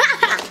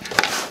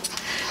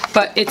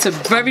 But it's a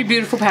very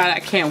beautiful palette. I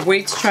can't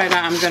wait to try it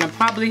out. I'm gonna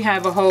probably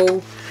have a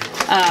whole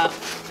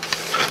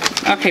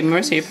okay,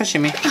 Marissa, you're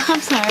pushing me. I'm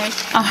sorry.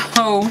 A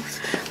whole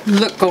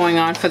look going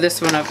on for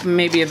this one, of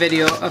maybe a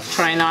video of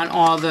trying on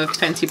all the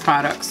Fenty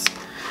products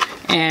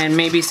and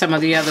maybe some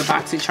of the other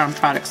Boxycharm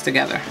products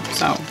together.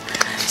 So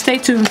stay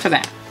tuned for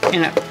that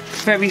in a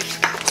very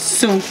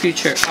soon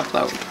future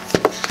upload.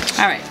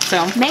 Alright,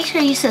 so make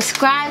sure you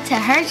subscribe to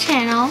her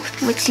channel,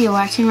 which you're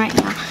watching right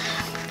now.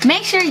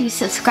 Make sure you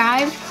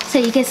subscribe so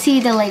you can see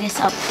the latest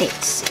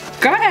updates.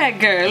 Go ahead,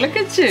 girl. Look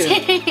at you.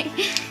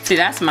 See,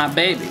 that's my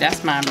baby.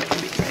 That's my baby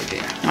right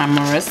there. My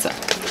Marissa.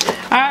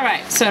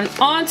 Alright, so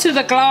on to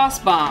the Gloss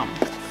Bomb.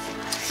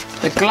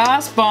 The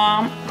Gloss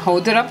Bomb,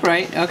 hold it up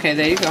right. Okay,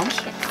 there you go.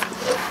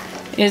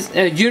 Is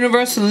a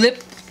universal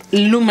lip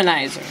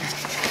luminizer.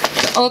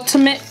 The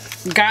ultimate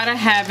gotta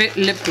have it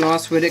lip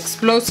gloss with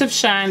explosive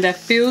shine that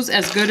feels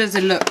as good as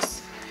it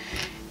looks.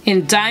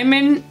 In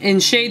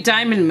shade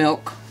Diamond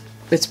Milk.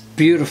 It's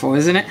beautiful,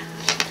 isn't it?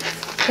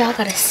 Y'all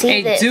gotta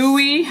see this. A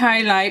dewy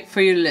highlight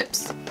for your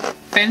lips.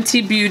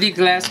 Fenty Beauty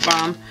Gloss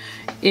Bomb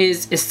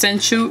is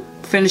essential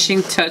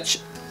finishing touch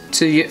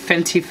to your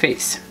Fenty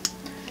face.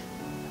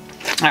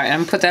 Alright,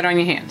 I'm gonna put that on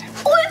your hand.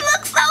 Oh, it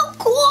looks so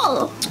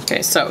cool.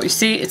 Okay, so you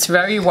see it's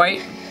very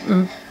white,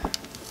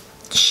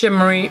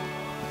 shimmery,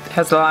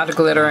 has a lot of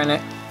glitter in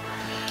it,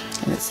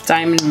 and it's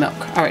Diamond Milk.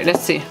 Alright,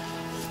 let's see.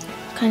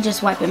 I'm gonna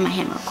just wipe in my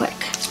hand real quick.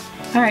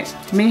 Alright,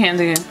 give me your hand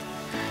again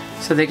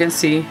so they can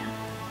see.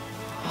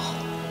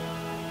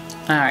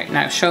 Alright,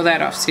 now show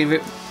that off. See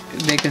if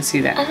they can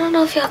see that. I don't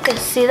know if y'all can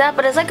see that,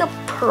 but it's like a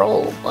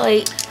pearl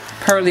white.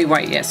 Pearly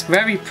white, yes.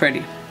 Very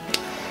pretty.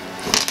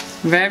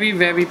 Very,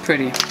 very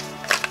pretty.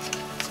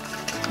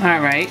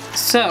 Alright,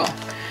 so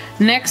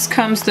next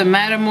comes the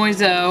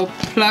Mademoiselle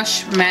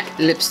Plush Matte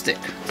Lipstick.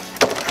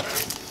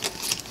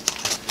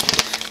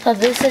 So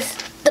this is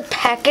the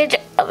package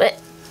of it.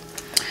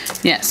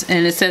 Yes,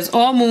 and it says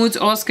all moods,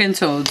 all skin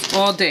tones,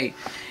 all day.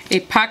 A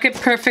pocket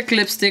perfect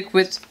lipstick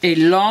with a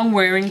long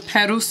wearing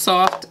petal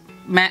soft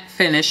matte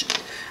finish.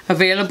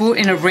 Available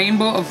in a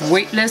rainbow of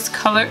weightless,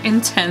 color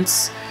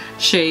intense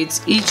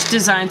shades, each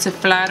designed to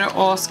flatter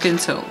all skin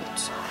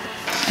tones.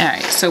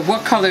 Alright, so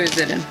what color is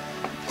it in?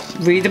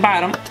 Read the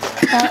bottom.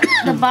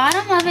 The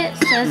bottom of it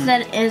says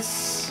that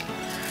it's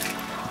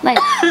like,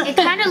 it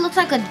kind of looks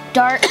like a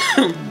dark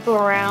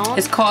brown.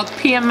 It's called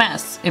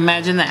PMS.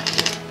 Imagine that.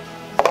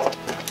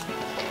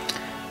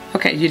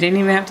 Okay, you didn't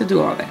even have to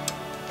do all that.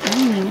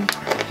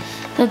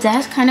 So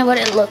that's kind of what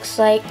it looks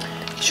like.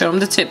 Show them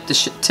the tip. The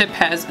tip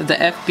has the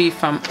FB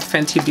from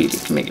Fenty Beauty.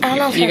 I don't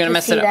know if You're gonna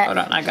mess it up. that. Hold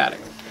on, I got it.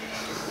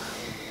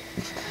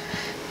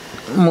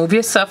 Move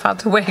yourself out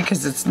the way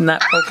because it's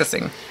not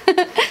focusing.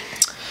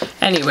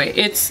 Anyway,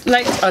 it's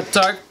like a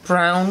dark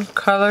brown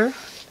color,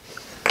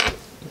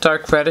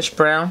 dark reddish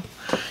brown,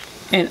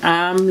 and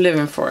I'm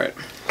living for it.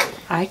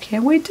 I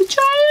can't wait to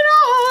try it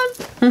on.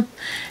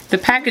 The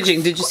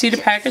packaging, did you see the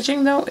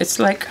packaging though? It's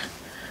like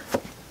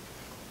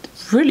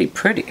really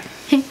pretty.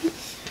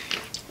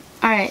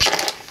 Alright.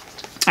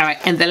 Alright,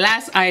 and the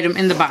last item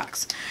in the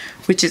box,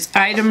 which is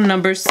item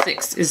number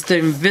 6, is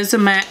the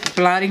Invisimatte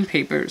blotting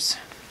papers.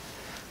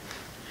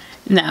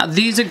 Now,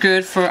 these are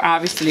good for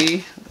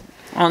obviously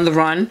on the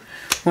run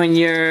when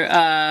you're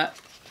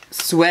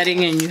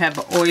sweating and you have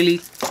an oily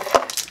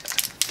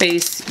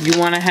face. You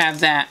want to have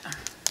that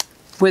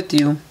with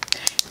you.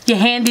 Your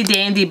handy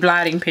dandy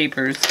blotting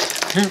papers.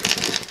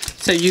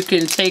 So you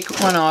can take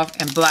one off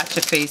and blot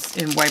your face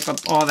and wipe up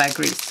all that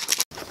grease.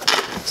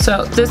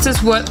 So this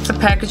is what the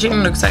packaging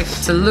looks like.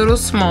 It's a little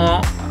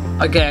small.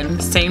 Again,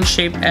 same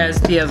shape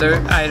as the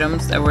other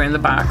items that were in the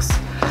box.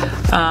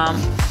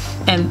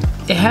 And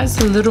it has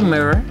a little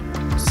mirror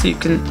so you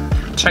can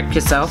check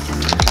yourself.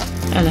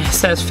 And it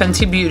says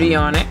Fenty Beauty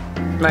on it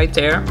right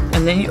there.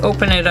 And then you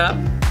open it up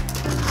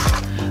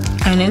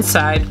and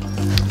inside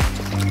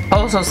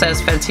also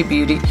says Fenty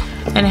Beauty.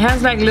 And it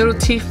has like little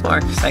teeth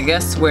marks, I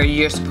guess, where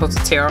you're supposed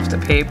to tear off the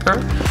paper.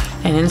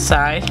 And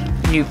inside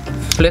you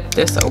flip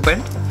this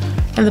open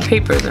and the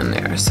paper's in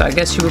there. So I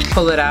guess you would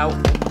pull it out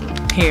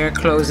here,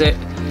 close it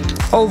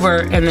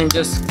over, and then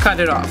just cut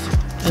it off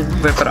and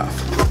rip it off.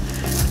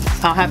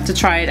 I'll have to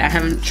try it. I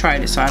haven't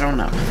tried it, so I don't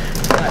know.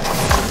 But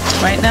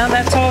right now,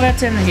 that's all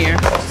that's in here.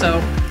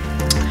 So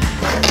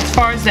as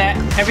far as that,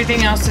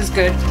 everything else is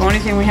good. The only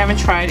thing we haven't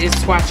tried is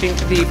swatching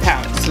the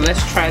palette. So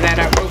let's try that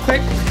out real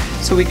quick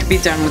so we can be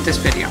done with this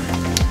video.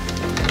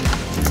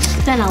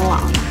 It's been a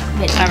long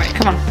video. All right,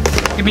 come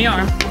on. Give me your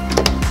arm.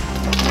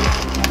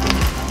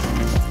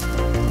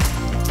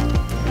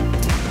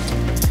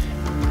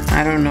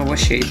 I don't know what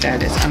shade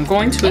that is. I'm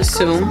going to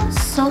assume It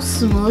goes so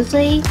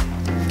smoothly.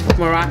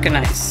 Moroccan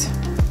Ice.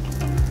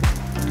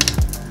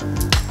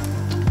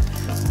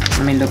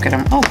 Let me look at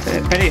them. Oh,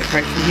 right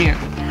from here.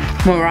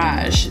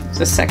 Mirage,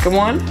 the second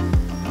one.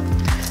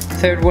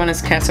 Third one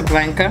is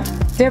Casablanca.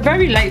 They're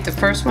very light. The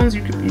first ones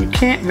you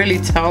can't really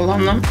tell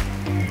on them.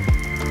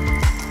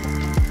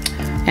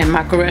 And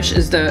Macaresh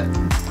is the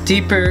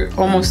deeper,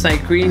 almost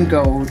like green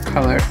gold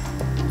color.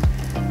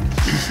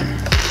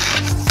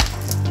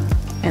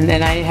 And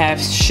then I have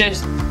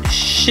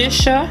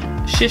Shisha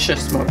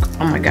Smoke.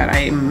 Oh my god, I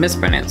am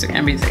mispronouncing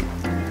everything.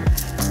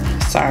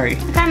 Sorry.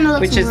 It kind of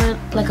looks more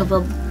like a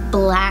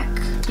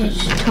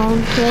blackish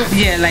tone to it.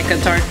 Yeah, like a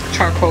dark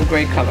charcoal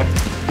gray color.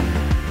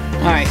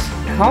 Alright,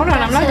 hold on,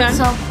 I'm not done.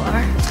 So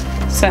far.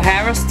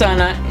 Sahara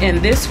Stunner,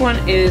 and this one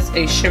is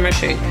a shimmer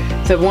shade.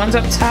 The ones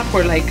up top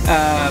were like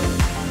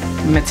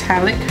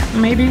metallic,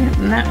 maybe?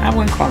 Not, I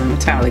wouldn't call them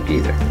metallic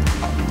either.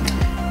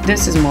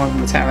 This is more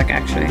metallic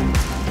actually.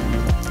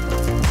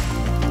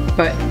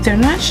 But they're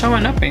not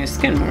showing up in your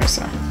skin,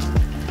 Marissa.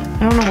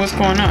 I don't know what's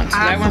going on. So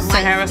that one's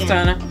Sahara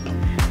Stunner.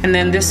 And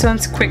then this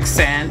one's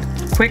Quicksand.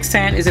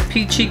 Quicksand is a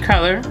peachy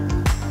color.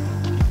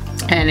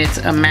 And it's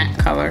a matte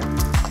color.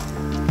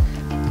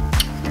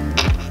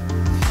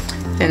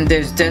 Then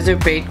there's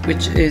Desert Bake,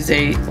 which is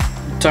a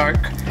dark,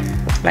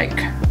 like,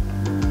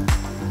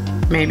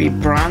 maybe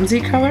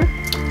bronzy color.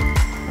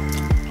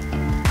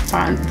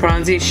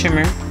 Bronzy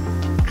shimmer.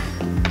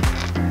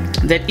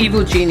 That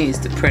Evil Genie is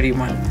the pretty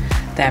one.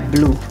 That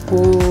blue.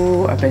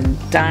 Ooh, I've been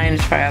dying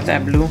to try out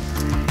that blue.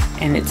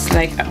 And it's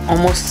like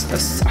almost,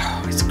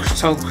 oh, it's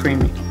so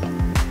creamy.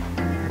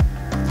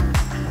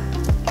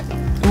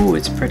 Ooh,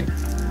 it's pretty.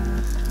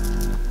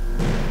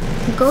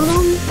 It goes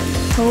on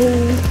so...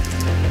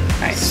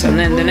 Alright, so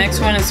then the next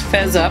one is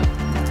Fez Up,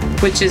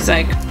 which is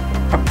like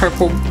a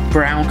purple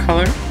brown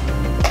color.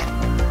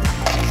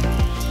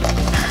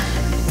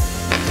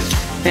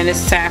 Then it's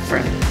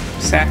Saffron.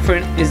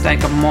 Saffron is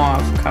like a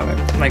mauve color,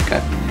 like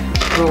a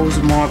rose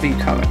mauve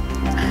color.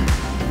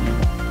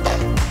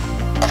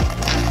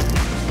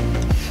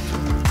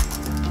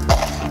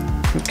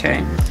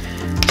 Okay,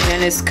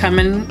 then it's Come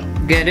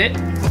and Get It,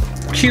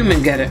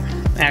 Cumin Get It.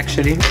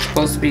 Actually, it's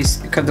supposed to be,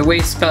 because the way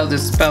it's spelled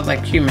is spelled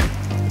like cumin.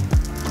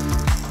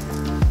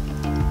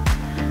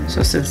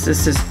 So since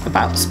this is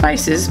about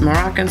spices,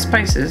 Moroccan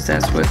spices,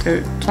 that's what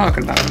they're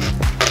talking about.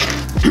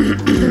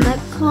 The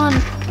next one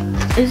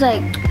is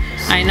like,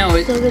 I know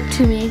it. Suck It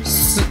To Me.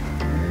 It's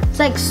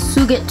like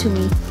Suck It To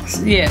Me.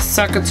 Yeah,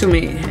 Suck It To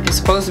Me. It's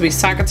supposed to be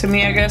Suck It To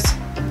Me, I guess.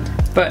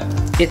 But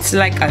it's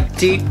like a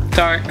deep,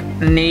 dark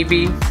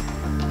navy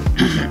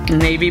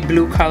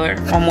blue color,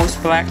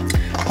 almost black.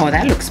 Oh,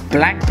 that looks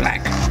black.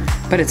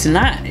 But it's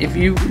not. If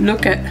you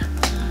look at,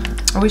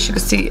 I wish you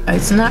could see,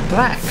 it's not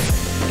black.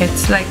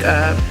 It's like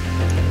a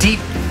deep,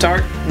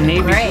 dark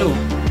navy blue.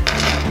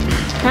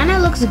 Kinda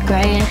looks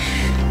grayish.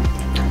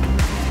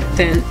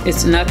 Then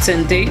it's Nuts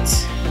and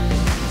Dates.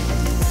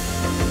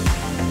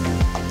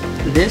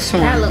 This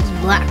one. That looks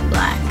black.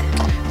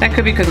 That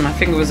could be because my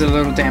finger was a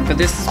little damp, but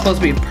this is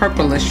supposed to be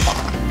purplish.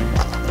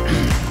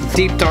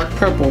 Deep, dark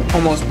purple,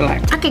 almost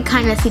black. I could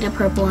kinda see the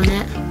purple in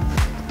it.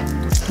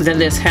 Then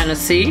there's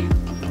Hennessy.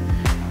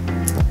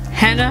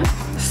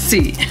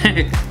 Hennessy.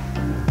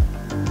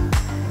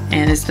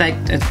 And it's like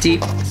a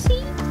deep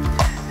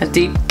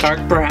dark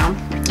brown.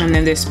 And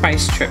then there's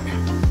Spice Trip.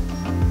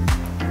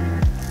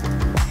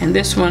 And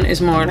this one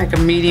is more like a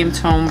medium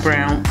tone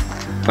brown,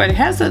 but it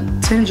has a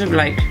tinge of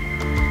like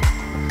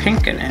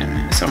pink in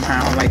it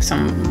somehow, like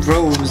some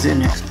rose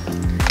in it.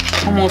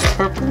 Almost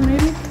purple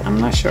maybe? I'm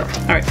not sure.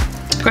 All right,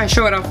 go ahead,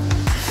 show it off.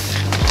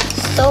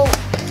 So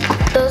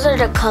those are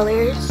the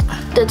colors.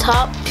 The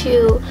top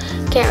two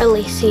can't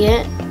really see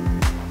it,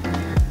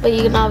 but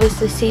you can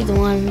obviously see the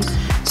ones.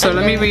 So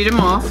let me read them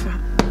off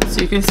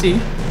so you can see.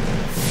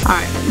 All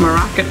right,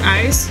 Moroccan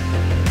Ice,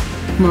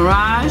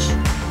 Mirage,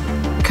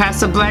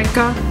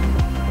 Casablanca,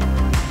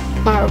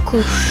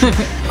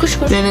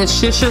 Marrakush. Then it's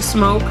Shisha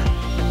Smoke,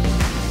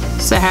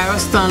 Sahara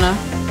Stunner,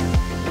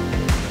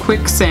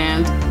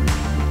 Quicksand,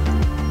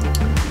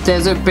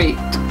 Desert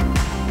Baked,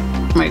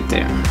 right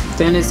there.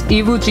 Then it's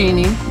Evil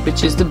Genie,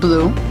 which is the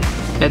blue,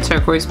 that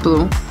turquoise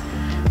blue.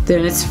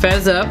 Then it's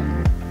Fez Up,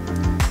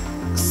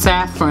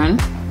 Saffron,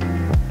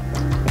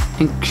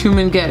 and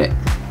Cumin Get It.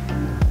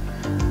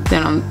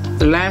 Then on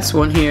the last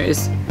one here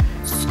is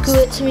Screw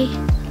It To Me.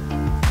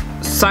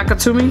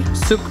 Sakatumi,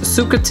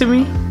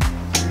 Sukatumi,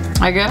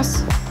 I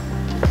guess.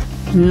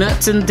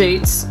 Nuts and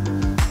Dates,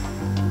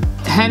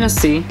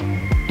 Hennessy,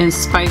 and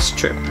Spice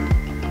Trip.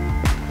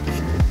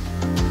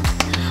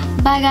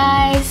 Bye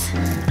guys.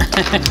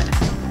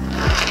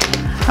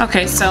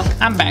 Okay, so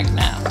I'm back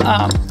now.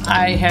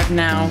 I have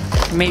now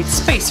made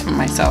space for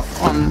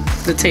myself on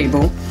the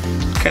table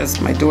because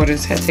my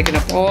daughters had taken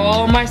up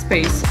all my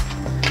space.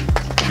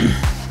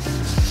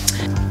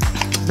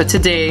 But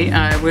today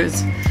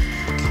was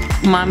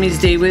Mommy's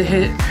Day with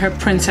her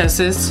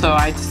princesses, so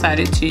I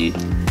decided to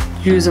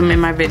use them in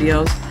my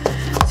videos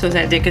so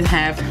that they can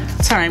have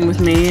time with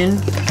me and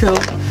feel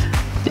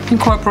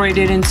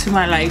incorporated into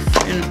my life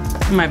and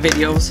my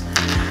videos.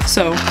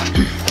 So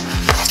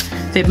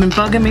they've been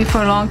bugging me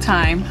for a long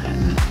time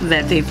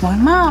that they've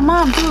wanted,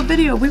 Mom, do a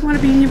video. We want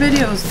to be in your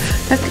videos.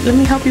 Let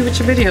me help you with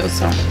your videos.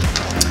 So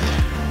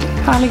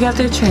finally got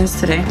their chance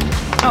today.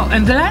 Oh,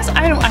 and the last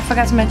item I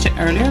forgot to mention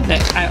earlier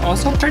that I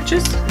also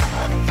purchased.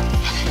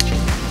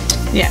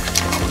 Yeah,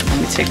 let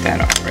me take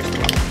that off first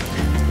of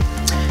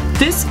all.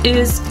 This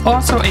is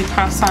also a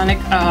Panasonic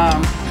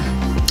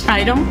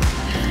item.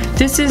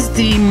 This is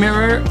the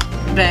mirror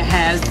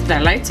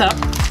that lights up.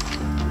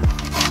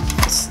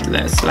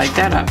 Let's light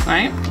that up,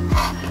 right?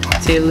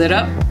 See it lit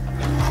up.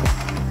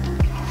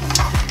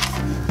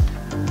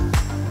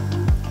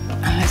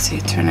 Let's see,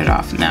 turn it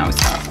off. Now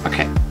it's off.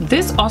 Okay.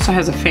 This also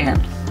has a fan.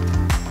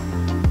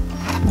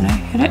 Did I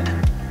hit it?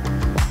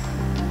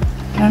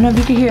 I don't know if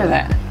you can hear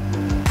that.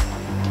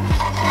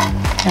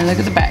 And look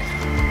at the back.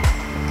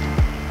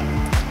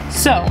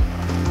 So,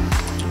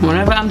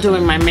 whenever I'm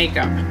doing my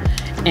makeup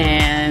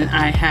and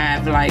I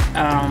have like,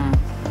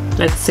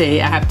 let's say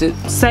I have the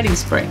setting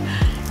spray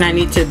and I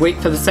need to wait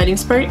for the setting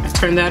spray, I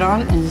turn that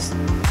on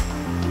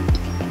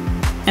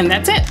and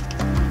that's it.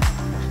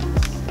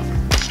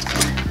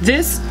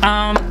 This,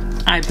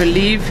 I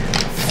believe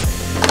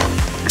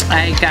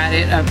I got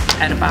it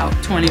at about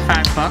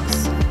 25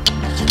 bucks.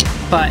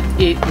 But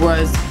it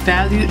was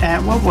valued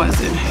at, what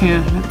was it?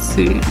 Here, let's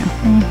see.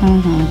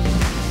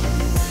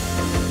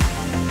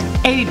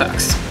 80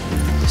 bucks.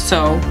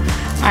 So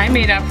I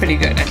made out pretty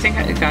good. I think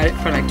I got it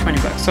for like 20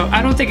 bucks. So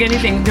I don't think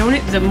anything,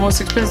 the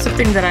most expensive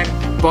thing that I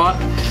bought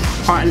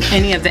on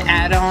any of the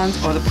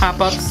add-ons or the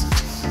pop-ups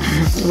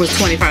was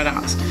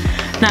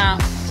 $25. Now,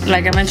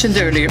 like I mentioned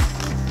earlier,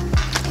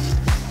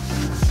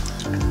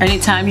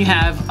 anytime you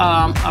have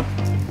a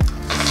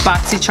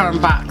Boxycharm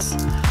box,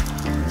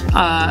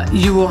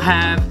 you will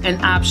have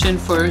an option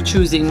for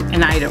choosing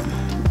an item,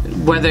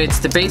 whether it's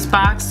the base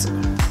box,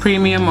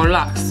 premium, or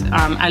luxe.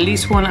 At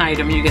least one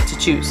item you get to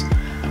choose.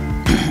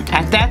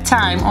 At that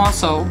time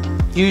also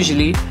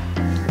usually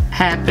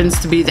happens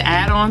to be the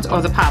add-ons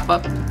or the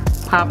pop-up.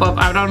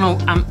 I don't know,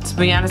 to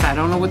be honest, I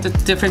don't know what the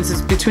difference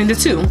is between the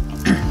two.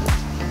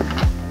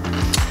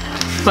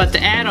 But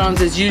the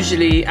add-ons is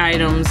usually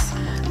items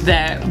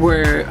that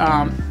were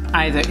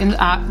either in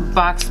the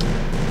box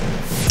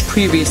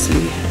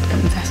previously.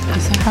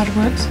 Is that how it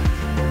works?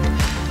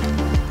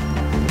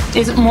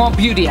 It's more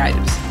beauty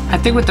items. I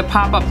think with the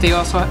pop-up,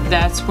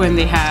 that's when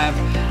they have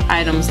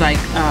items like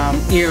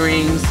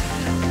earrings,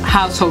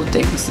 household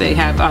things. They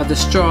have the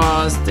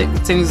straws,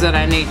 things of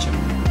that nature.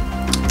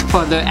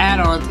 For the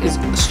add-ons, it's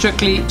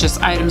strictly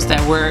just items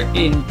that were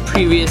in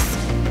previous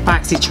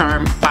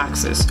Boxycharm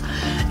boxes.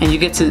 And you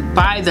get to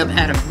buy them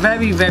at a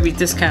very, very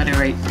discounted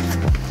rate.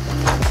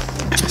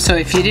 So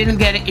if you didn't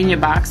get it in your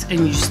box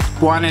and you just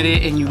wanted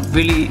it and you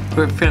really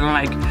were feeling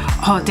like,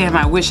 oh damn,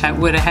 I wish I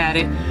would have had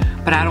it,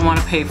 but I don't want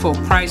to pay full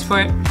price for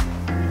it,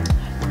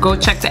 go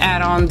check the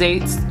add-on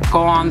dates. Go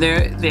on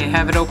there. They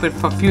have it open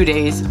for a few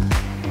days.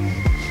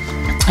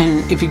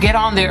 And if you get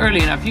on there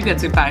early enough, you get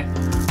to buy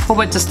a whole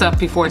bunch of stuff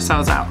before it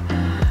sells out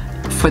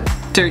for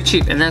dirt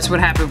cheap. And that's what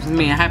happened with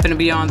me. I happened to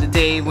be on the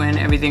day when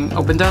everything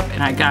opened up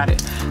and I got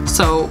it.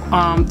 So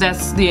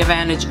that's the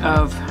advantage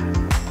of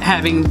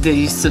having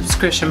these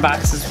subscription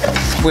boxes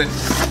with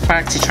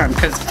Boxycharm,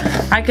 because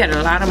I get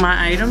a lot of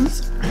my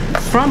items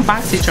from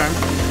Boxycharm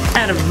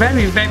at a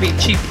very, very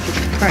cheap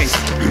price.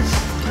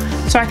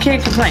 So I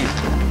can't complain.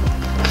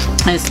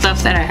 and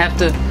stuff that I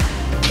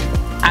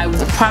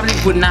probably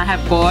would not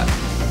have bought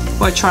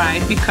or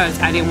tried because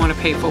I didn't want to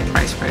pay full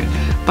price for it.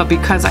 But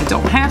because I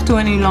don't have to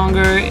any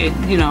longer,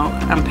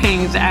 I'm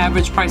paying the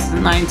average price of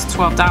 $9 to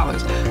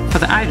 $12 for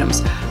the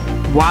items.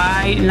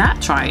 Why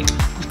not try it?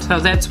 So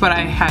that's what I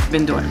have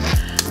been doing.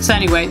 So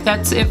anyway,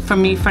 that's it for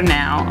me for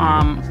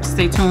now.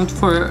 Stay tuned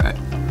for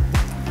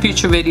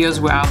future videos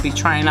where I'll be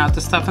trying out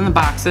the stuff in the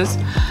boxes.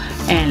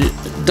 And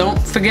don't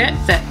forget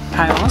that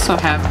I also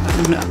have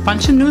a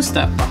bunch of new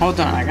stuff. But hold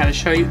on, I gotta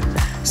show you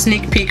a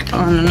sneak peek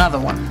on another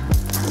one.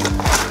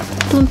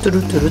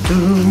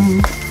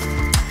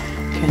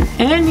 Can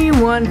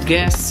anyone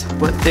guess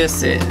what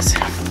this is?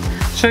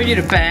 Show you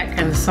the back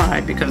and the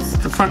side because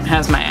the front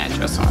has my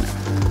address on it.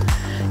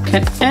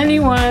 Can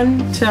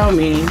anyone tell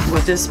me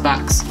what this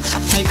box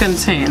may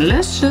contain?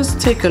 Let's just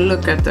take a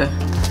look at the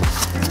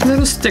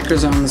little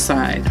stickers on the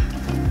side.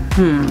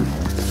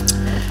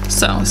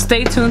 So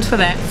stay tuned for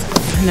that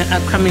in an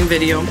upcoming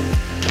video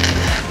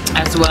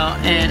as well.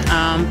 And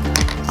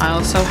I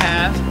also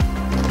have,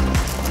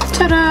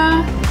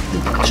 ta-da,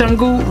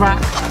 Jungle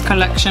Rock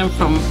collection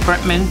from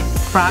Bretman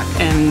Rock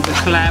and the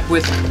collab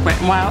with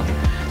Wet n Wild.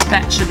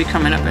 That should be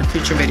coming up in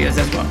future videos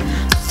as well.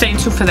 Stay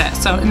tuned for that.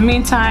 So in the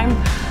meantime,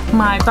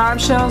 my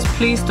bombshells,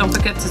 please don't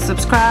forget to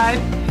subscribe,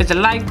 hit the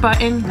like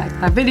button, like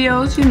my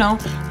videos,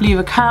 leave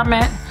a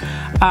comment.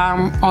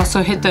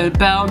 Also hit the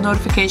bell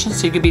notification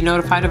so you can be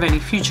notified of any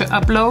future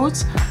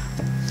uploads.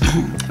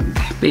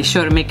 Be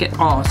sure to make it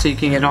all so you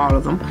can get all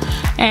of them.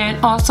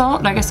 And also,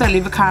 like I said,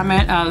 leave a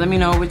comment. Let me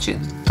know what you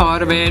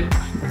thought of it,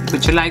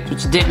 what you liked,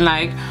 what you didn't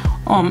like,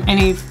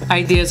 any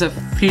ideas of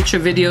future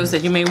videos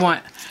that you may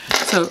want.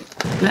 So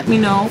let me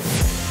know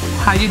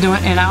how you're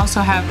doing. And I also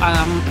have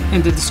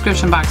in the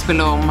description box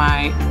below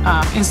my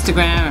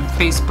Instagram and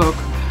Facebook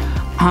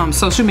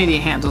social media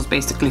handles,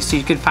 basically, so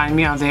you can find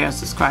me on there,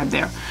 subscribe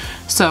there.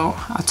 So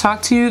I'll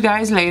talk to you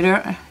guys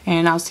later,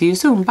 and I'll see you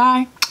soon.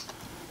 Bye.